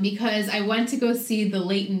 Because I went to go see The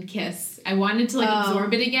Latent Kiss. I wanted to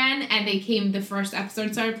absorb it again, and the first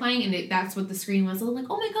episode started playing, and that's what the screen was. I was like,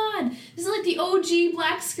 oh my god, this is like the OG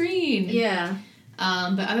black screen. Yeah.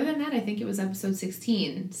 But other than that, I think it was episode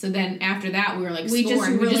 16. So then after that, we were like, we just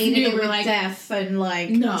related it with like death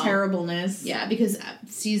and terribleness. Yeah, because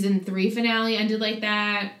season 3 finale ended like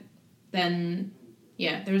that. Then,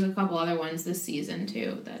 yeah, there was a couple other ones this season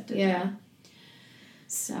too that did that.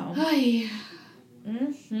 So,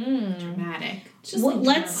 dramatic. Just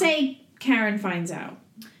let's say Karen finds out.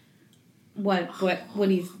 What are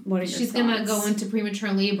your She's thoughts? gonna go into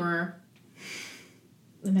premature labor.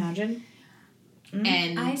 Imagine.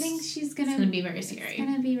 And I think it's gonna be very scary. It's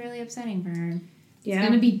gonna be really upsetting for her. Yeah. It's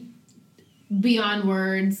gonna be beyond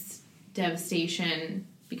words devastation,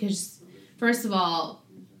 because first of all,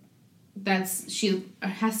 she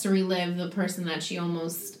has to relive the person that she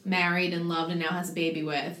almost married and loved and now has a baby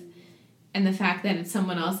with, and the fact that it's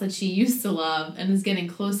someone else that she used to love and is getting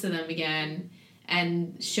close to them again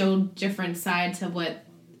and showed different sides of what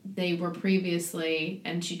they were previously,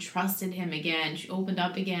 and she trusted him again. She opened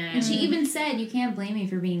up again. And she even said, you can't blame me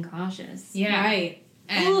for being cautious. Yeah. Right.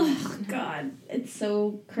 Oh, God. It's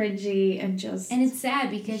so cringy and just... And it's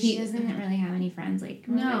sad because she doesn't really have any friends. Like,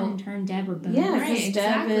 and her and Deb were both. Yeah, right,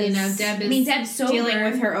 exactly. Now Deb is... Deb's sober. Dealing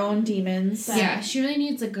with her own demons. Yeah, she really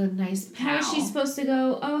needs a good, nice pal. How is she supposed to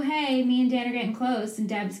go, oh, hey, me and Dan are getting close, and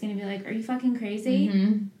Deb's going to be like, are you fucking crazy?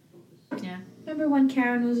 Mm-hmm. Yeah. Remember when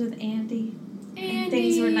Karen was with Andy? And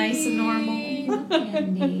things were nice and normal.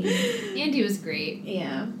 Andy was great.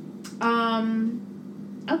 Yeah.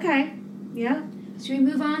 Okay. Yeah. Should we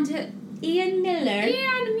move on to Ian Miller?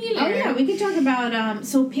 Oh yeah, we could talk about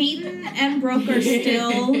so Peyton and Brooke are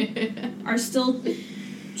still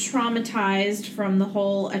traumatized from the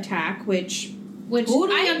whole attack, which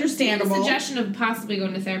totally understandable. The suggestion of possibly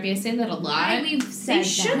going to therapy. I say that a lot. We've said they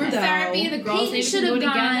should that. Therapy. The girls Peyton should have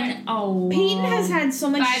gone. Oh, Peyton has had so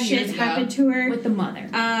much shit happen to her with the mother.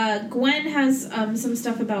 Gwen has some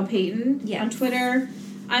stuff about Peyton on Twitter.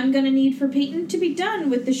 I'm gonna need for Peyton to be done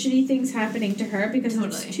with the shitty things happening to her because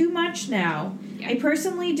it's too much now. Yeah. I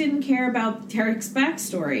personally didn't care about Tarek's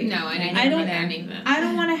backstory. No, I don't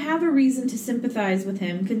want to have a reason to sympathize with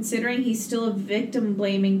him, considering he's still a victim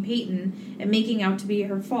blaming Peyton and making out to be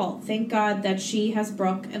her fault. Thank God that she has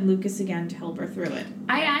Brooke and Lucas again to help her through it.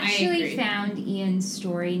 I actually found Ian's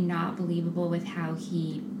story not believable with how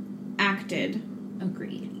he acted.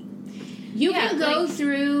 Agreed. You can go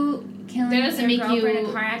through killing your girlfriend in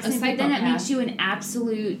a car accident, but then that makes you an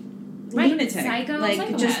absolute lunatic, psycho,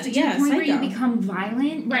 like just to the point psycho. where you become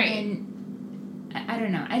violent, right? And I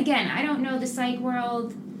don't know. Again, I don't know the psych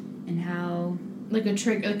world and how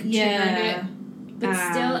triggered it, but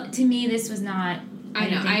still, to me, this was not. I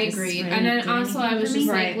know, I agree, and then also I was just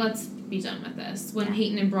like, let's be done with this. When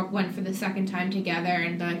Peyton and Brooke went for the second time together,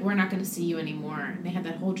 and they're like, we're not going to see you anymore. And they had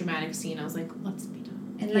that whole dramatic scene. I was like, let's be done.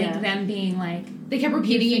 And them being like, they kept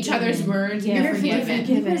repeating each other's words. Yeah, you're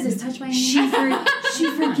forgiven. What is this? Touch my hand.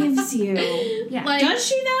 She forgives you. Yeah. Does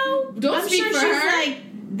she though? Don't speak for her. She's like,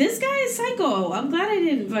 this guy is psycho. I'm glad I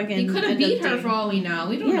didn't fucking. He could have beat her for all we know.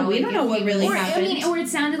 We don't know. We don't know what really happened. Or it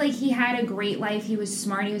sounded like he had a great life. He was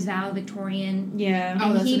smart. He was valedictorian. Yeah. And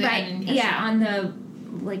on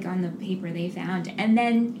the paper they found, and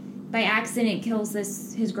then by accident kills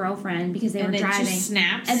his girlfriend because they were driving. Just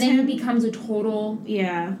snaps. And then he becomes a total.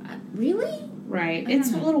 Yeah. Really? Right.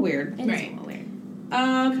 It's a little weird. It is a little weird.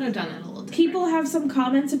 Could have done that a little different. People have some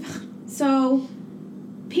comments about. So,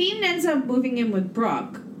 Peyton ends up moving in with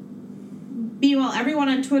Brooke. Meanwhile, everyone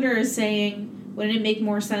on Twitter is saying, wouldn't it make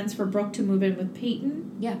more sense for Brooke to move in with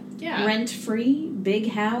Peyton? Yeah. Rent-free,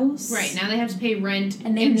 big house. Right. Now they have to pay rent.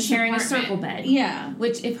 And they're sharing a circle bed. Yeah.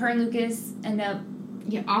 Which, if her and Lucas end up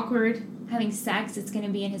awkward having sex, it's going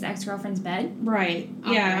to be in his ex-girlfriend's bed. Right.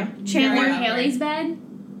 Okay. Yeah. Chandler Haley's bed.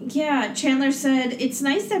 Yeah, Chandler said, it's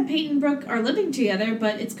nice that Peyton and Brooke are living together,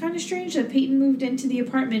 but it's kind of strange that Peyton moved into the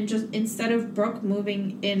apartment just instead of Brooke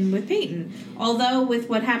moving in with Peyton. Although, with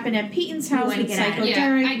what happened at Peyton's house with Psycho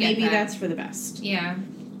Derek, maybe that's for the best. Yeah.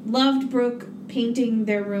 Loved Brooke painting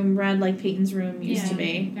their room red like Peyton's room used to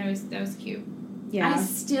be. That was cute. Yeah. I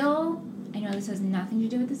know this has nothing to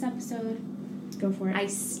do with this episode. Go for it. I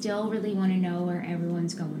still really want to know where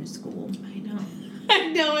everyone's going to school. I know.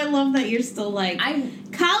 I love that you're still like,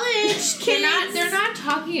 college kids. They're not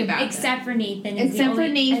talking talking about Except for Nathan. Except for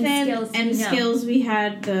Nathan and Skills, Skills, we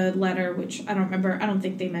had the letter, which I don't remember. I don't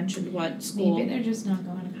think they mentioned what school. Maybe they're just not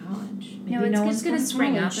going to college. No, it's just going to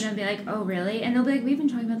spring up, and I'll be like, oh, really? And they'll be like, we've been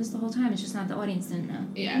talking about this the whole time. It's just not the audience didn't know.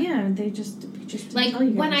 Yeah. Yeah, they just like, tell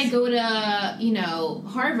you when guys. I go to,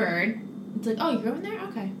 Harvard, it's like, oh, you're going there?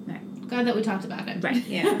 Okay. Right. Glad that we talked about it. Right.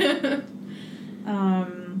 Yeah.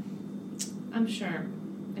 I'm sure.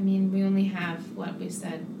 I mean, we only have, what we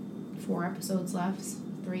said, 4 episodes left.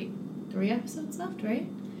 3 episodes left, right?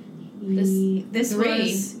 This 3.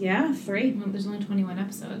 was 3. Well, there's only 21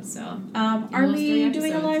 episodes, so. Are we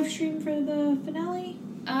doing a episodes. live stream for the finale?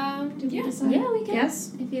 Did we decide? Yeah, we can.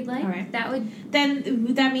 Yes. If you'd like. All right. That would.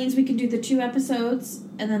 Then that means we can do the 2 episodes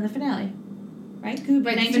and then the finale, right? Could be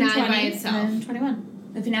Right, the 19, finale 20, by itself. and then 21.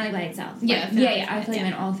 The finale by itself. Yeah, Right. finale Yeah. by I thought you itself.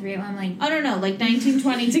 meant all 3 of them. I'm like. Oh, no, like 19,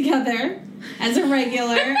 20 together as a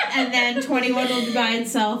regular, and then 21 will be by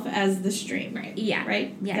itself as the stream. Right. Yeah.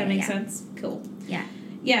 Right? Yeah. That makes yeah. sense? Cool. Yeah.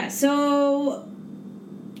 Yeah, so...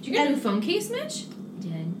 Did you get a new phone case, Mitch? I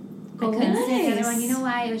did. Oh, I couldn't see the other nice. one. You know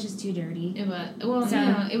why? It was just too dirty. It was, well, So-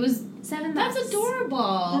 no, it was, $7. that's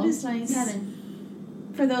adorable. That is nice.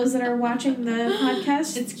 7. For those that are watching the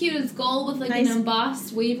podcast. It's cute. It's gold with, like, Nice. an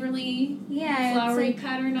embossed Waverly Yeah. flowery It's like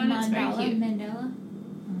pattern on it. It's very mandala. cute. Mandela.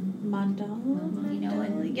 Mandela? You know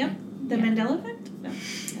what? Yep. The Yeah. Mandela effect? No.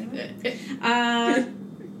 Anyway.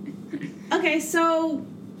 Okay, so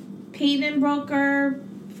Peyton and Brooke are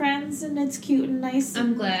friends, and it's cute and nice. I'm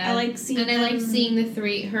and glad. I like seeing And I like them. seeing the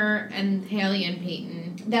 3, her and Haley and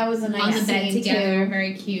Peyton, That was a nice on the bed scene, together. too.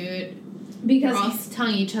 Very cute. Because They're all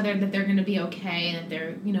telling each other that they're going to be okay and that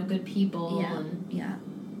they're, good people. Yeah.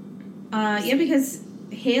 And Yeah. because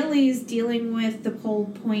Haley's dealing with the whole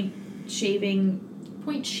point shaving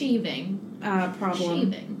point shaving.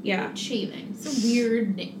 problem. Shaving. Yeah. Point shaving. It's a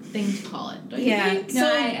weird thing to call it. Don't you Yeah. think? No, So-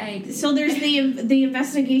 I agree. So there's the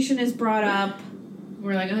investigation is brought up.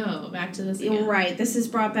 We're like, oh, back to this again. Right, this is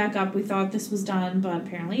brought back up. We thought this was done, but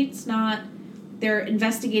apparently it's not. They're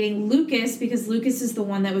investigating Lucas because Lucas is the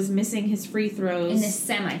one that was missing his free throws In the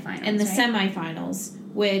semifinals. in the right? semifinals,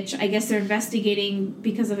 which I guess they're investigating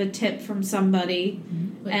because of a tip from somebody.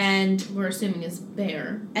 Which And we're assuming is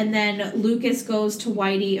Bear. and then Lucas goes to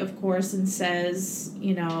Whitey, of course, and says,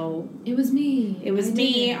 It was me. it was I did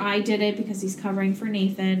me. it. I did it because he's covering for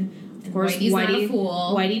Nathan. Of And course, Whitey's not a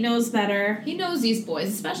fool. Whitey knows better. He knows these boys,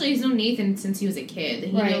 especially he's known Nathan since he was a kid.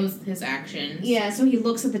 He Right. knows his actions. Yeah, so he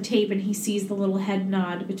looks at the tape and he sees the little head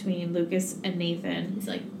nod between Lucas and Nathan. He's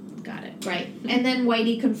like, got it. Right. And then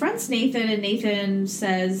Whitey confronts Nathan, and Nathan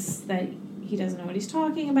says that he doesn't know what he's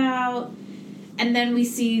talking about. And then we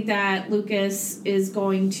see that Lucas is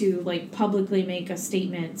going to, publicly make a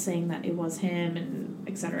statement saying that it was him, and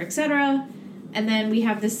et cetera, et cetera. And then we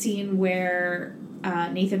have this scene where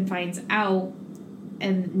Nathan finds out,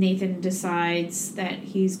 and Nathan decides that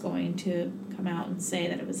he's going to come out and say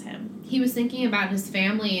that it was him. He was thinking about his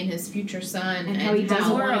family and his future son. And how he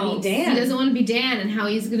doesn't want to be Dan. He doesn't want to be Dan, and how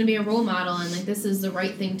he's going to be a role model, and, this is the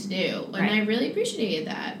right thing to do. And Right. I really appreciated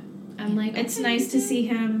that. I'm like, It's okay, nice to see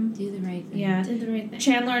him. Do the right thing. Yeah. Did the right thing.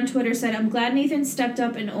 Chandler on Twitter said, "I'm glad Nathan stepped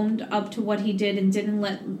up and owned up to what he did and didn't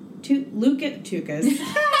let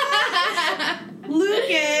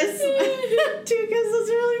Lucas. Tukas is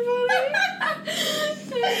really funny.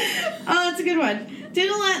 Oh, that's a good one.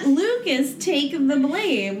 Didn't let Lucas take the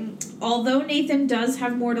blame. Although Nathan does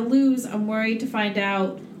have more to lose, I'm worried to find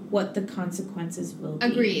out what the consequences will be."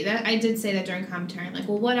 Agree. That I did say that during commentary. I'm like,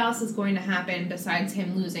 well, what else is going to happen besides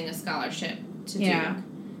him losing a scholarship to Duke? Yeah.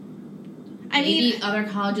 Maybe other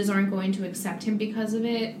colleges aren't going to accept him because of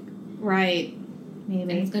it. Right. And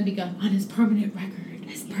Maybe. it's going to be on his permanent record.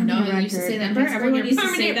 Permanent Used to say that. Remember? It's on Everyone your used to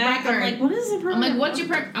say permanent that. I'm record. like, what is a permanent? I'm like, what's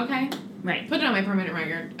your okay? Right. Put it on my permanent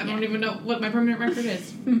record. I don't even know what my permanent record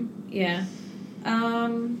is. Yeah.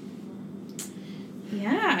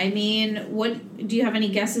 Yeah, I mean, what do you have any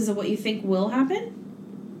guesses of what you think will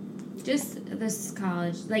happen? Just this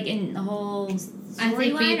college, in the whole I think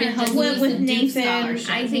maybe storyline. he'll With lose the Duke Nathan, scholarship.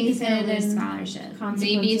 I think he's gonna lose Nathan- scholarship.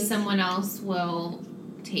 Maybe someone else will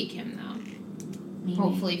take him though. Maybe.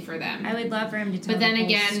 Hopefully for them. I would love for him to tell. But then the whole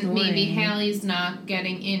again, story. maybe Haley's not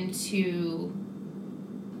getting into.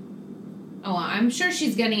 Oh, I'm sure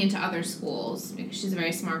she's getting into other schools because she's a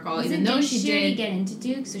very smart girl. Wasn't Even though she already did. get into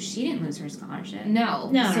Duke, so she didn't lose her scholarship. No,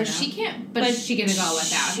 No, so no. she can't. But she gonna go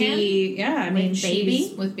without him Yeah, I mean, With Baby?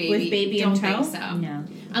 she's with baby. with Baby Don't in think tow? so. No.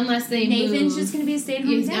 Unless they Nathan's move. just gonna be a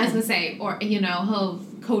stay-at-home I was dad. gonna say, or he'll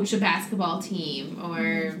coach a basketball team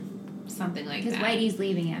or something like Because that. Whitey's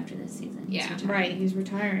leaving after this season. He's Yeah. retiring. right. He's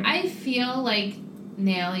retiring. I feel like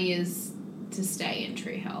Nellie is to stay in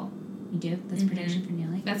Tree Hill. You do? That's Mhm. prediction for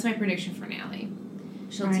Nelly. That's my prediction for Nellie.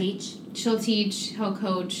 She'll teach. She'll teach. He'll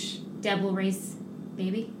coach. Deb will raise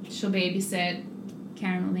baby. She'll babysit.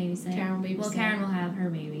 Karen will babysit. Well, Karen will have her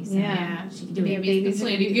baby. So yeah. She can do babies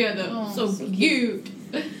play together. Oh, so cute.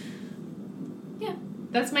 Yeah.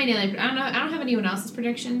 That's my daily. I don't have anyone else's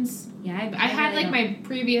predictions. Yeah, I had like my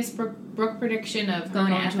previous Brooke prediction of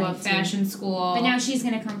going to a fashion school. But now she's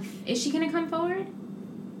gonna come. Is she gonna come forward?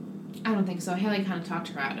 I don't think so. Haley kind of talked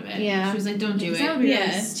her out of it. Yeah. She was like, "Don't do it." That would be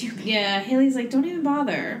really stupid. Yeah. Haley's like, "Don't even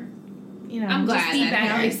bother." You know, I'm glad just be that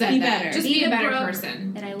better. Haley said be that. better. Just be a better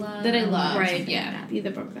person. That I love. Right. Yeah. Be the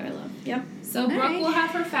Brooke that I love. Yep. So Brooke will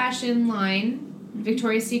have her fashion line.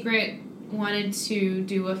 Victoria's Secret wanted to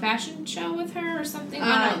do a fashion show with her or something.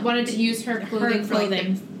 Wanted to use her clothing for like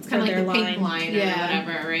it's kind of like the pink line or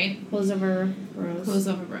whatever, right? Clothes Over Rose. Clothes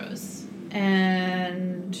Over Rose.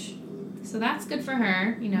 And so that's good for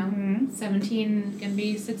her, you know. 17 can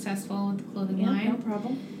be successful with the clothing line. No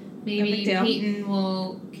problem. Maybe Peyton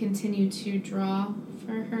will continue to draw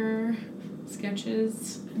for her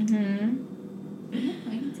sketches. I can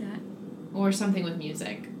see that. Or something with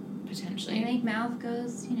music, potentially. I think Mouth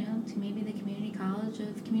goes, to maybe the Community College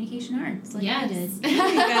of Communication Arts, like I did. There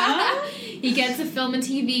you go. He gets a film and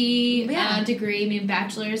TV degree, maybe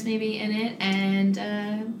bachelor's maybe in it, and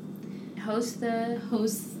host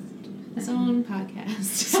his own podcast.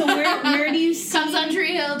 So where do you see comes on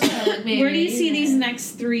Tree Hill too, maybe. Where do you see these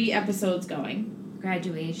next 3 episodes going?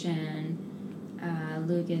 Graduation,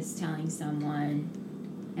 Lucas telling someone,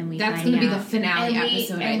 and that's going to be the finale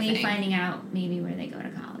episode. And we finding out maybe where they go to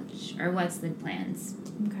college or what's the plans.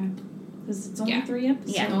 Okay, because it's only 3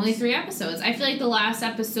 episodes. Yeah, only 3 episodes. I feel like the last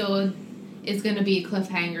episode is going to be a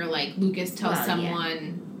cliffhanger, like Lucas tells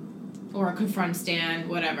someone. Or confront Stan,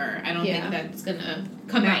 whatever. I don't think that's gonna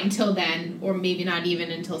come out until then, or maybe not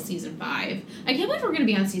even until season 5. I can't believe we're gonna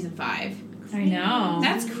be on season 5. I know.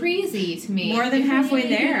 That's crazy to me. More than halfway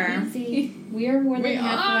there. We are more than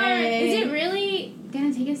halfway. Is it really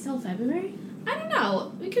gonna take us till February? I don't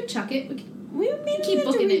know. We could chuck it. We maybe keep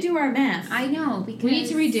booking it. Redo our math. I know, because we need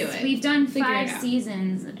to redo it. We've done 5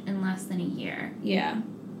 seasons in less than a year. Yeah.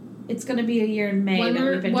 It's going to be a year in May when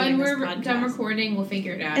we're done recording, we'll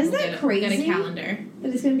figure it out. Isn't that crazy? We'll get a calendar.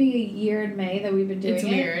 That it's going to be a year in May that we've been doing It's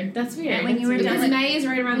weird. That's weird. And when you were done, May is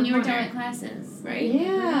right around the corner. When you were done with classes. Right?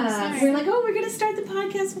 Yeah. We're like, we're going to start the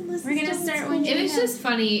podcast when this We're going to start when it was just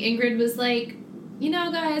funny. Ingrid was like,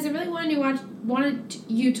 guys, I really wanted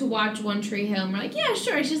you to watch One Tree Hill. And we're like, yeah,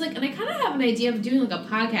 sure. She's like, and I kind of have an idea of doing like a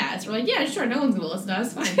podcast. We're like, yeah, sure. No one's going to listen to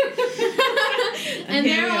us. Fine. And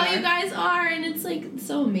there all you guys are. And it's like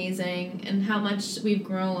so amazing. And how much we've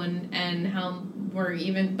grown and how we're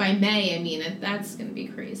even by May. I mean, that's going to be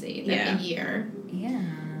crazy. A year. Yeah.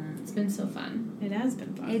 It's been so fun. It has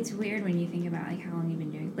been fun. It's weird when you think about like how long you've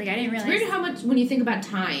been doing. Like I didn't realize. It's weird how much when you think about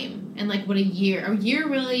time and like what a year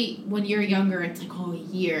really when you're younger it's like a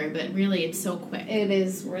year, but really it's so quick. It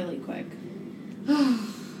is really quick.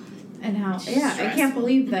 And how stressful. I can't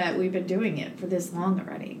believe that we've been doing it for this long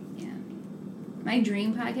already. Yeah. My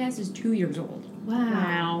dream podcast is 2 years old.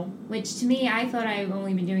 Wow. Which to me, I thought I've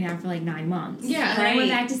only been doing that for like 9 months. Yeah. And I went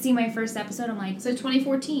back to see my first episode. I'm like, so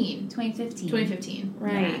 2014. 2015.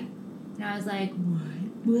 Right. Yeah. And I was like,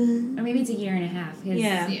 what? Or maybe it's a year and a half.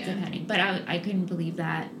 Depending. But I couldn't believe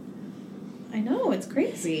that. I know, it's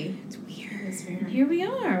crazy. It's weird. It's weird. Here we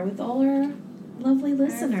are with all our lovely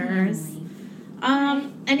listeners.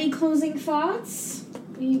 Any closing thoughts?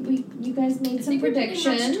 You guys made some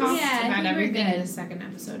predictions. We talked about everything in the second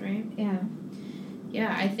episode, right? Yeah.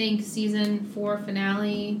 Yeah, I think season 4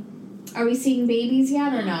 finale. Are we seeing babies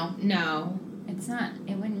yet or no? No. It's not.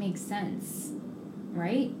 It wouldn't make sense.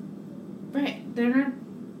 Right? Right. They're not.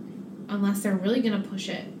 Unless they're really going to push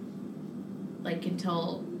it. Like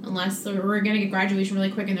unless we're going to get graduation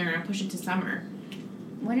really quick and they're going to push it to summer.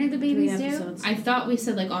 When are the babies due? I thought we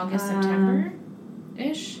said like August,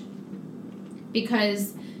 September-ish.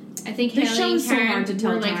 Because I think Haley and Karen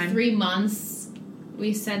were like 3 months.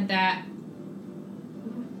 We said that.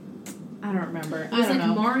 I don't remember. It was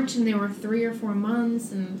March and they were 3 or 4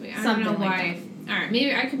 months and I don't know why. Alright,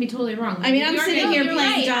 maybe I could be totally wrong. I mean, I'm sitting here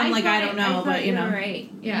playing dumb like I don't know, but you know. Right.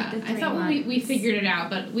 Yeah, I thought we figured it out,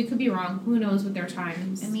 but we could be wrong. Who knows with their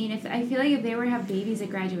times? I mean, I feel like if they were to have babies at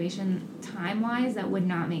graduation time-wise, that would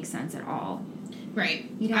not make sense at all. Right.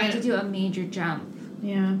 You'd have to do a major jump.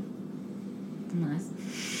 Yeah. Unless.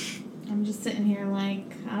 I'm just sitting here like,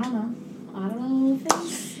 I don't know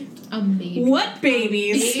things. A major What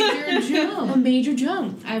babies? Major jump. A major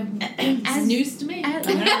jump. It's news to me. I've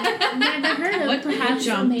never heard of what perhaps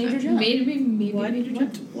jump? a major jump. Maybe what major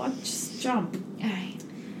jump. What jump? Alright.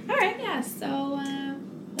 Alright. Yeah, so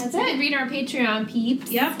That's it. it. Read our Patreon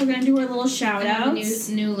peeps. Yep, we're going to do our little shout-outs.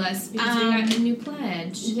 New list because we got a new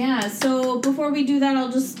pledge. Yeah, so before we do that,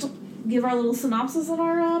 I'll just give our little synopsis on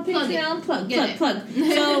our Patreon. Plug.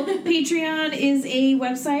 So Patreon is a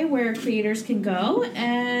website where creators can go,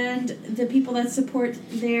 and the people that support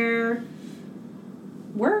their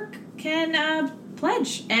work can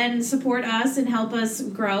pledge and support us and help us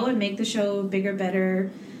grow and make the show bigger,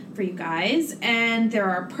 better for you guys. And there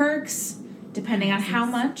are perks depending on how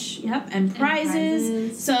much. Yep, and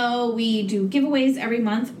prizes. So we do giveaways every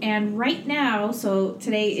month, and right now, so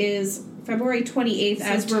today is February 28th, so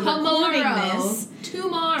as we're recording this.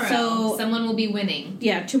 Tomorrow, so someone will be winning.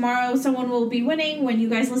 Yeah, tomorrow someone will be winning. When you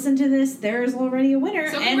guys listen to this, there's already a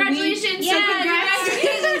winner. So congratulations!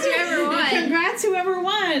 Congratulations whoever won. Congrats whoever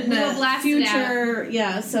won. We'll blast future, it out.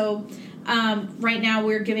 Yeah. So right now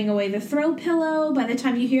we're giving away the throw pillow. By the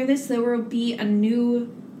time you hear this, there will be a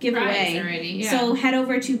new giveaway already, yeah. So head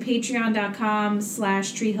over to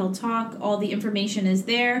patreon.com/treehilltalk. All the information is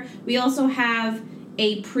there. We also have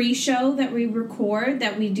a pre-show that we record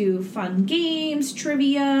that we do fun games,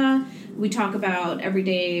 trivia. We talk about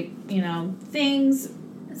everyday, things.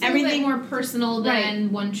 It's everything more personal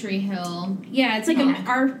than One Tree Hill. Yeah, it's like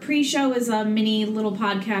our pre-show is a mini little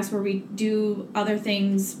podcast where we do other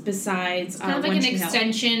things besides it's kind of like an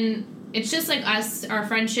extension. It's just like us, our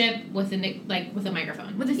friendship with a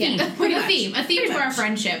microphone, with a theme, a theme for our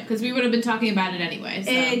friendship, because we would have been talking about it anyway.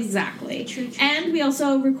 So. Exactly. True. And we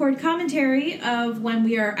also record commentary of when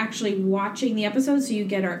we are actually watching the episode, so you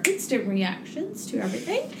get our instant reactions to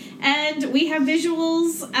everything, and we have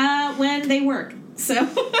visuals when they work. So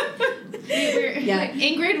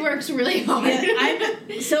Ingrid works really hard.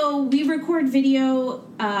 So we record video,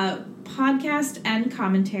 podcast, and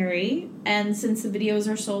commentary. And since the videos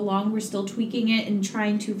are so long, we're still tweaking it and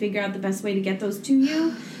trying to figure out the best way to get those to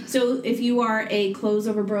you. So if you are a Clothes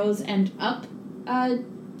Over Bros and Up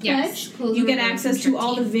pledge, you get access to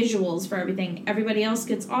all the visuals for everything. Everybody else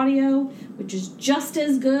gets audio, which is just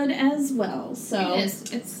as good as well. So it is.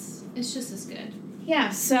 It's just as good.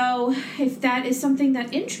 Yeah, so if that is something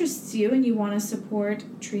that interests you and you want to support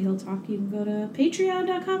Tree Hill Talk, you can go to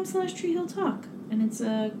patreon.com/treehilltalk. And it's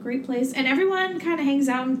a great place. And everyone kind of hangs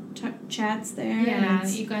out and chats there. Yeah,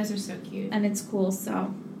 you guys are so cute. And it's cool,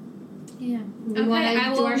 so. Yeah. I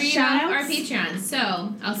will read off our Patreon.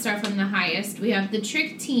 So, I'll start from the highest. We have the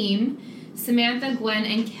Trick Team, Samantha, Gwen,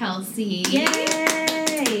 and Kelsey.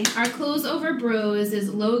 Yay! Our Clothes Over Bros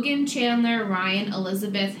is Logan, Chandler, Ryan,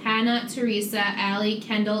 Elizabeth, Hannah, Teresa, Allie,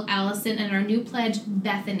 Kendall, Allison, and our new pledge,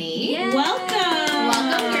 Bethany. Yay.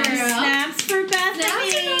 Welcome, girl. Snaps for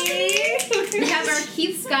Bethany. We have our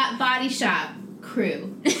Keith Scott Body Shop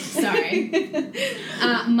crew. Sorry.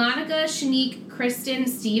 Monica, Shanique, Kristen,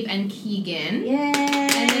 Steve, and Keegan. Yay!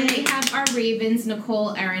 And then we have our Ravens,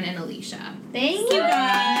 Nicole, Erin, and Alicia. Thank you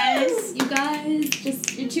guys. You guys,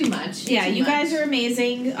 you're too much. You guys are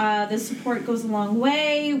amazing. The support goes a long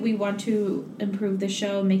way. We want to improve the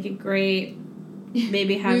show, make it great.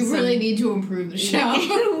 Maybe have we really need to improve the show.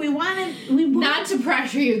 we want not to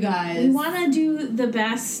pressure you guys. We want to do the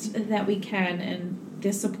best that we can, and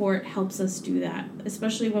this support helps us do that,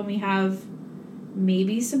 especially when we have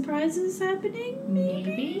maybe surprises happening.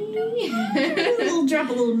 Maybe. We'll drop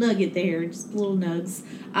a little nugget there, just little nugs.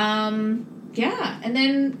 Yeah, and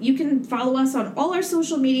then you can follow us on all our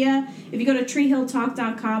social media. If you go to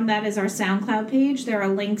treehilltalk.com, that is our SoundCloud page. There are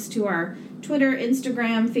links to our Twitter,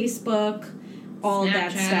 Instagram, Facebook, all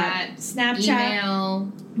that stuff. Snapchat.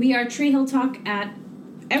 Email. We are Tree Hill Talk at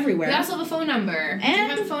everywhere. We also have a phone number. And do you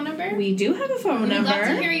have a phone number? We do have a phone number. We'd love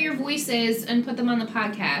to hear your voices and put them on the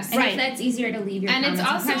podcast. And if that's easier to leave your comments and it's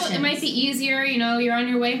also, questions. it might be easier, you're on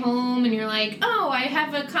your way home and you're like, oh, I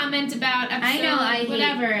have a comment about episode, I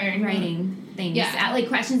whatever. Hate writing things. Yeah. Like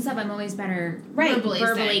question stuff, I'm always better verbally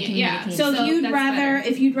communicating. Yeah. So if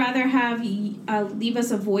you'd rather have leave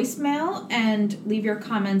us a voicemail and leave your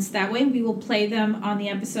comments that way, we will play them on the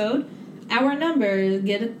episode. Our number,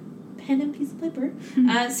 get a pen and piece of paper,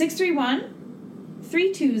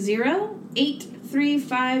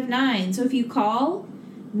 631-320-8359. So if you call,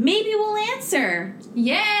 maybe we'll answer.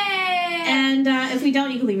 Yay! And if we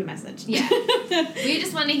don't, you can leave a message. Yeah. We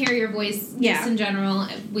just want to hear your voice just in general.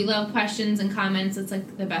 We love questions and comments. It's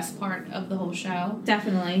like the best part of the whole show.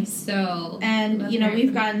 Definitely. So, and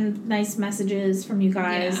we've gotten nice messages from you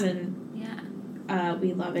guys, and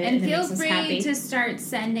we love it. And feel free to start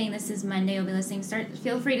sending. This is Monday. You'll be listening.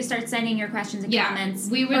 Feel free to start sending your questions and comments.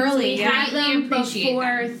 We would greatly appreciate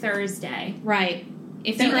before that. Thursday. Right.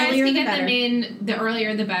 If you guys can get them in, the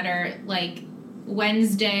earlier the better. Like,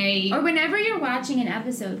 Wednesday. Or whenever you're watching an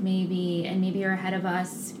episode, maybe, and maybe you're ahead of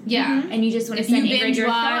us. Yeah. And you just want to if send you Ingrid binge your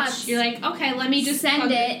watch, thoughts. you're like, okay, let me just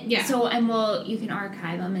send it. Yeah. So, and you can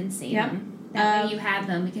archive them and save them. That way you have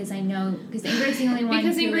them, because I know, because Ingrid's the only one who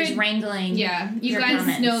is wrangling. Yeah, you guys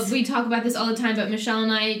comments. know we talk about this all the time, but Michelle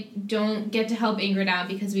and I don't get to help Ingrid out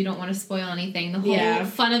because we don't want to spoil anything. The whole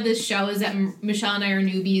fun of this show is that Michelle and I are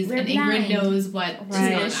newbies, and Ingrid knows what is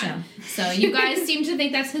going on. So you guys seem to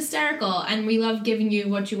think that's hysterical, and we love giving you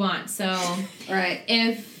what you want. So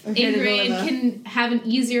if Ingrid can have an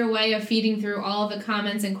easier way of feeding through all of the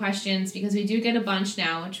comments and questions, because we do get a bunch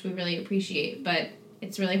now, which we really appreciate, but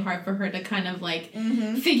it's really hard for her to kind of like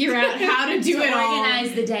figure out how to do it all.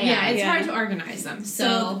 Organize the day. Yeah, it's hard to organize them.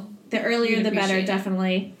 So the earlier the better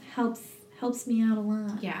definitely helps me out a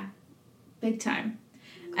lot. Yeah. Big time.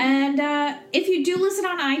 And if you do listen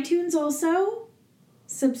on iTunes also,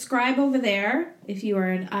 subscribe over there if you are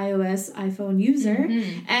an iOS iPhone user,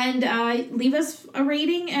 and leave us a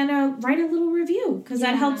rating and write a little review, because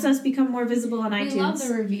that helps us become more visible on iTunes. We love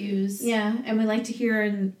the reviews. Yeah, and we like to hear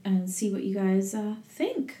and see what you guys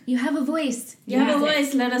think. You have a voice. You have a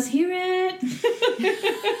voice. Let us hear it.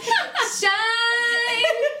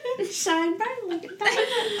 Shine! Shine brightly.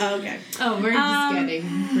 Okay. Oh, we're just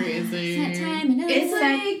getting crazy. It's that time.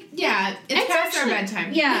 It's past our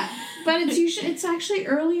bedtime. Yeah. But it's actually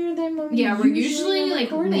earlier than when we we're usually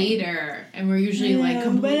like later, and we're usually like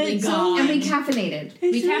completely gone. And we caffeinated.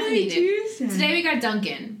 Today we got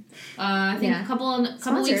Dunkin'. I think a couple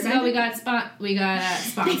weeks ago we got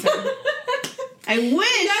sponsored. I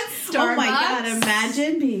wish. Oh my god!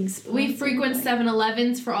 Imagine being sponsored. We frequent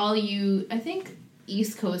 7-Elevens for all you. I think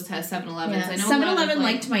East Coast has 7-Elevens. Yeah. 7-Eleven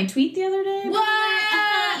liked my tweet the other day. What?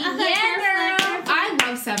 I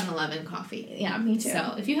love 7-Eleven coffee. Yeah, me too.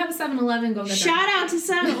 So if you have a 7-Eleven, go get Shout out to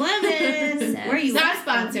 7-Eleven. Where are you? Not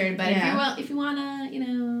sponsored, but if you wanna,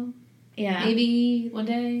 maybe one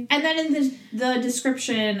day. And then in the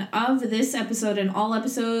description of this episode and all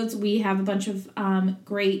episodes, we have a bunch of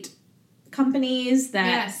great companies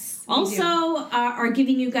that also are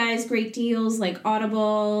giving you guys great deals, like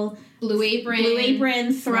Audible, Blue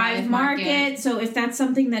Apron, Thrive Market. So if that's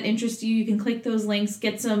something that interests you, you can click those links,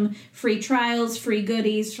 get some free trials, free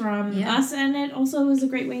goodies from us, and it also is a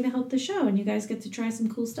great way to help the show, and you guys get to try some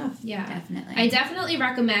cool stuff. Yeah, definitely. I definitely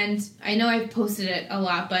recommend, I know I've posted it a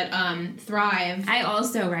lot, but Thrive. I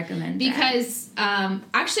also recommend because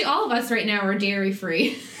actually all of us right now are dairy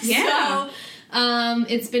free. Yeah. So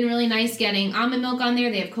it's been really nice getting almond milk on there.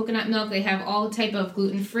 They have coconut milk. They have all type of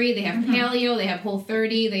gluten-free. They have paleo. They have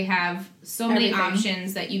Whole30. They have so many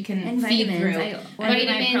options that you can feed through.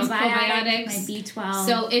 Vitamins, probiotics, my B12.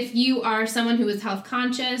 So if you are someone who is health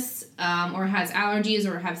conscious or has allergies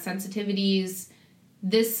or have sensitivities,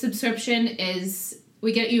 this subscription is...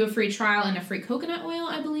 We get you a free trial and a free coconut oil,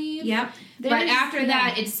 I believe. Yep. But after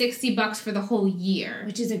that, it's $60 for the whole year.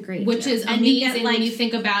 Which is a great Which is amazing when you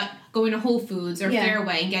think about going to Whole Foods or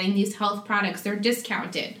Fairway and getting these health products. They're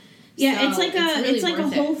discounted. Yeah, so it's like a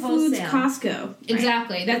Whole Foods Costco. Right?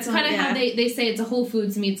 Exactly. That's kind of how they say it's a Whole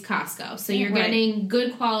Foods meets Costco. So you're getting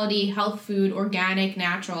good quality health food, organic,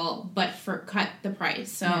 natural, but cut the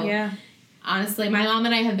price. So honestly, my mom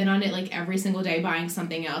and I have been on it like every single day buying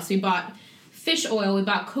something else. We bought fish oil, we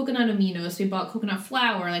bought coconut aminos, we bought coconut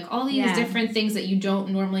flour, like all these different things that you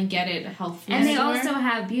don't normally get at a health food store. And they also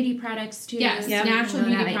have beauty products too. Yes, natural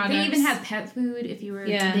beauty products. They even have pet food if you were...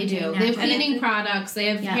 Yeah, they do. They have cleaning products, they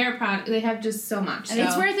have hair products, they have just so much. And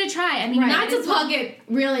it's worth a try. I mean, not to plug it,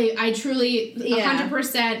 really, I truly,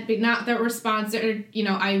 100%, but not that we're sponsored,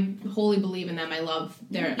 I wholly believe in them. I love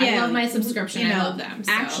I love my subscription, I love them.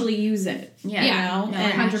 So. Actually use it. Yeah,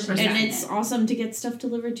 100%. And it's awesome to get stuff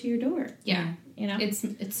delivered to your door. Yeah.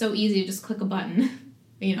 It's so easy to just click a button.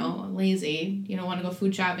 Lazy. You don't want to go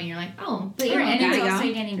food shopping. You're like, oh, but you're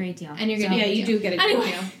also getting a great deal. And you're getting you do get a great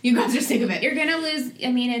deal. You guys are sick of it. You're gonna lose.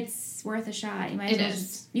 I mean, it's worth a shot. You might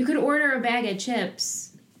you could order a bag of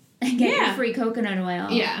chips and get your free coconut oil.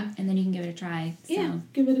 Yeah, and then you can give it a try. So. Yeah,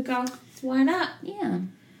 give it a go. Why not? Yeah.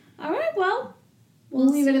 All right. Well. We'll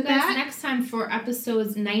leave it at that. Next time for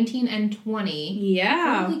episodes 19 and 20.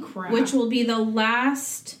 Yeah. Holy crap. Which will be the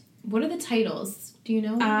last... What are the titles? Do you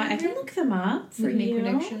know? I can look them up for make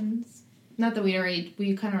predictions. Not that we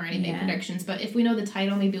kind of already made predictions, but if we know the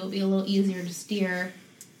title, maybe it'll be a little easier to steer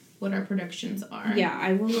what our predictions are. Yeah,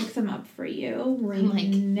 I will look them up for you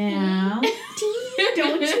now.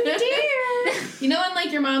 Don't you dare!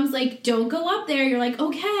 And your mom's like, don't go up there. You're like,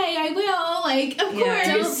 okay, I will. Like, of course.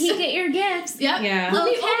 Don't peek at your gifts. Yep. Yeah. Let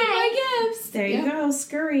me open my gifts. There you go,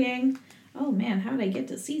 scurrying. Oh man, how did I get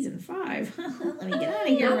to season 5? Let me get out of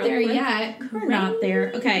here. Not there yet. We're not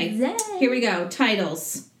there. Okay, here we go.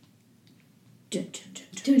 Titles.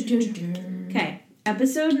 Okay,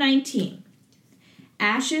 episode 19.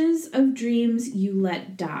 Ashes of Dreams You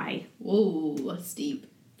Let Die. Whoa, steep.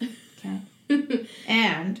 Okay.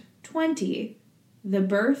 And 20. The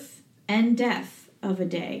Birth and Death of a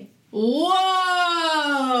Day. Whoa!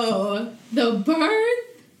 The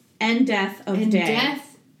birth and death of and day.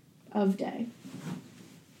 Death of day.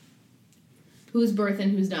 Who's birth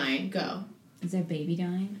and who's dying? Go. Is there a baby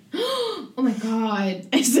dying? Oh my god.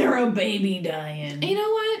 Is there a baby dying? You know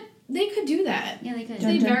what? They could do that. Yeah, they could.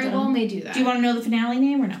 They very well may do that. Do you want to know the finale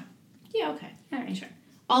name or no? Yeah, okay. All right. Sure.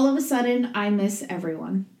 All of a sudden, I miss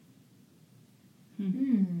everyone.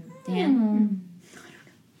 Damn.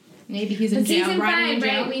 Maybe he's in But jail. season 5, rotting in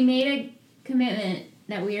jail. right? We made a commitment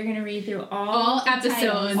that we are going to read through all episodes.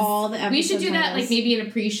 titles. All the episodes. We should do that titles. like maybe in a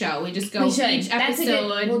pre-show. We just go We should. each That's a episode.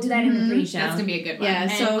 good, we'll do that in the pre-show. That's gonna be a good one. Yeah,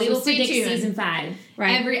 And so we will stay predict tuned. season 5.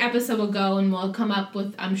 Right. Every episode will go and we'll come up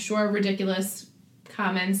with, I'm sure, ridiculous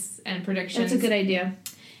comments and predictions. That's a good idea.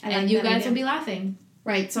 And you guys will be laughing.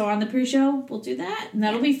 Right, so on the pre-show, we'll do that. And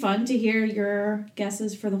that'll be fun to hear your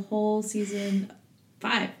guesses for the whole season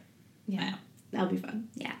 5. Yeah. That'll be fun.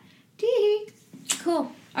 Yeah. Tee.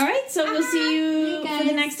 Cool. All right, so we'll see you Hey, for the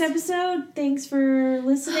guys. next episode. Thanks for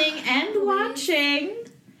listening and watching.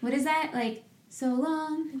 What is that? Like, so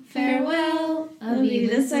long. Farewell.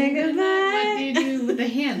 Avida, say goodbye. What do you do with the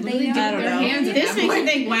hand? What do they do They with don't their know. hands at This that makes me point?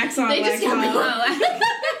 think wax on, They wax just off. got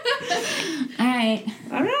All right.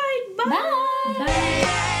 All right, bye. Bye.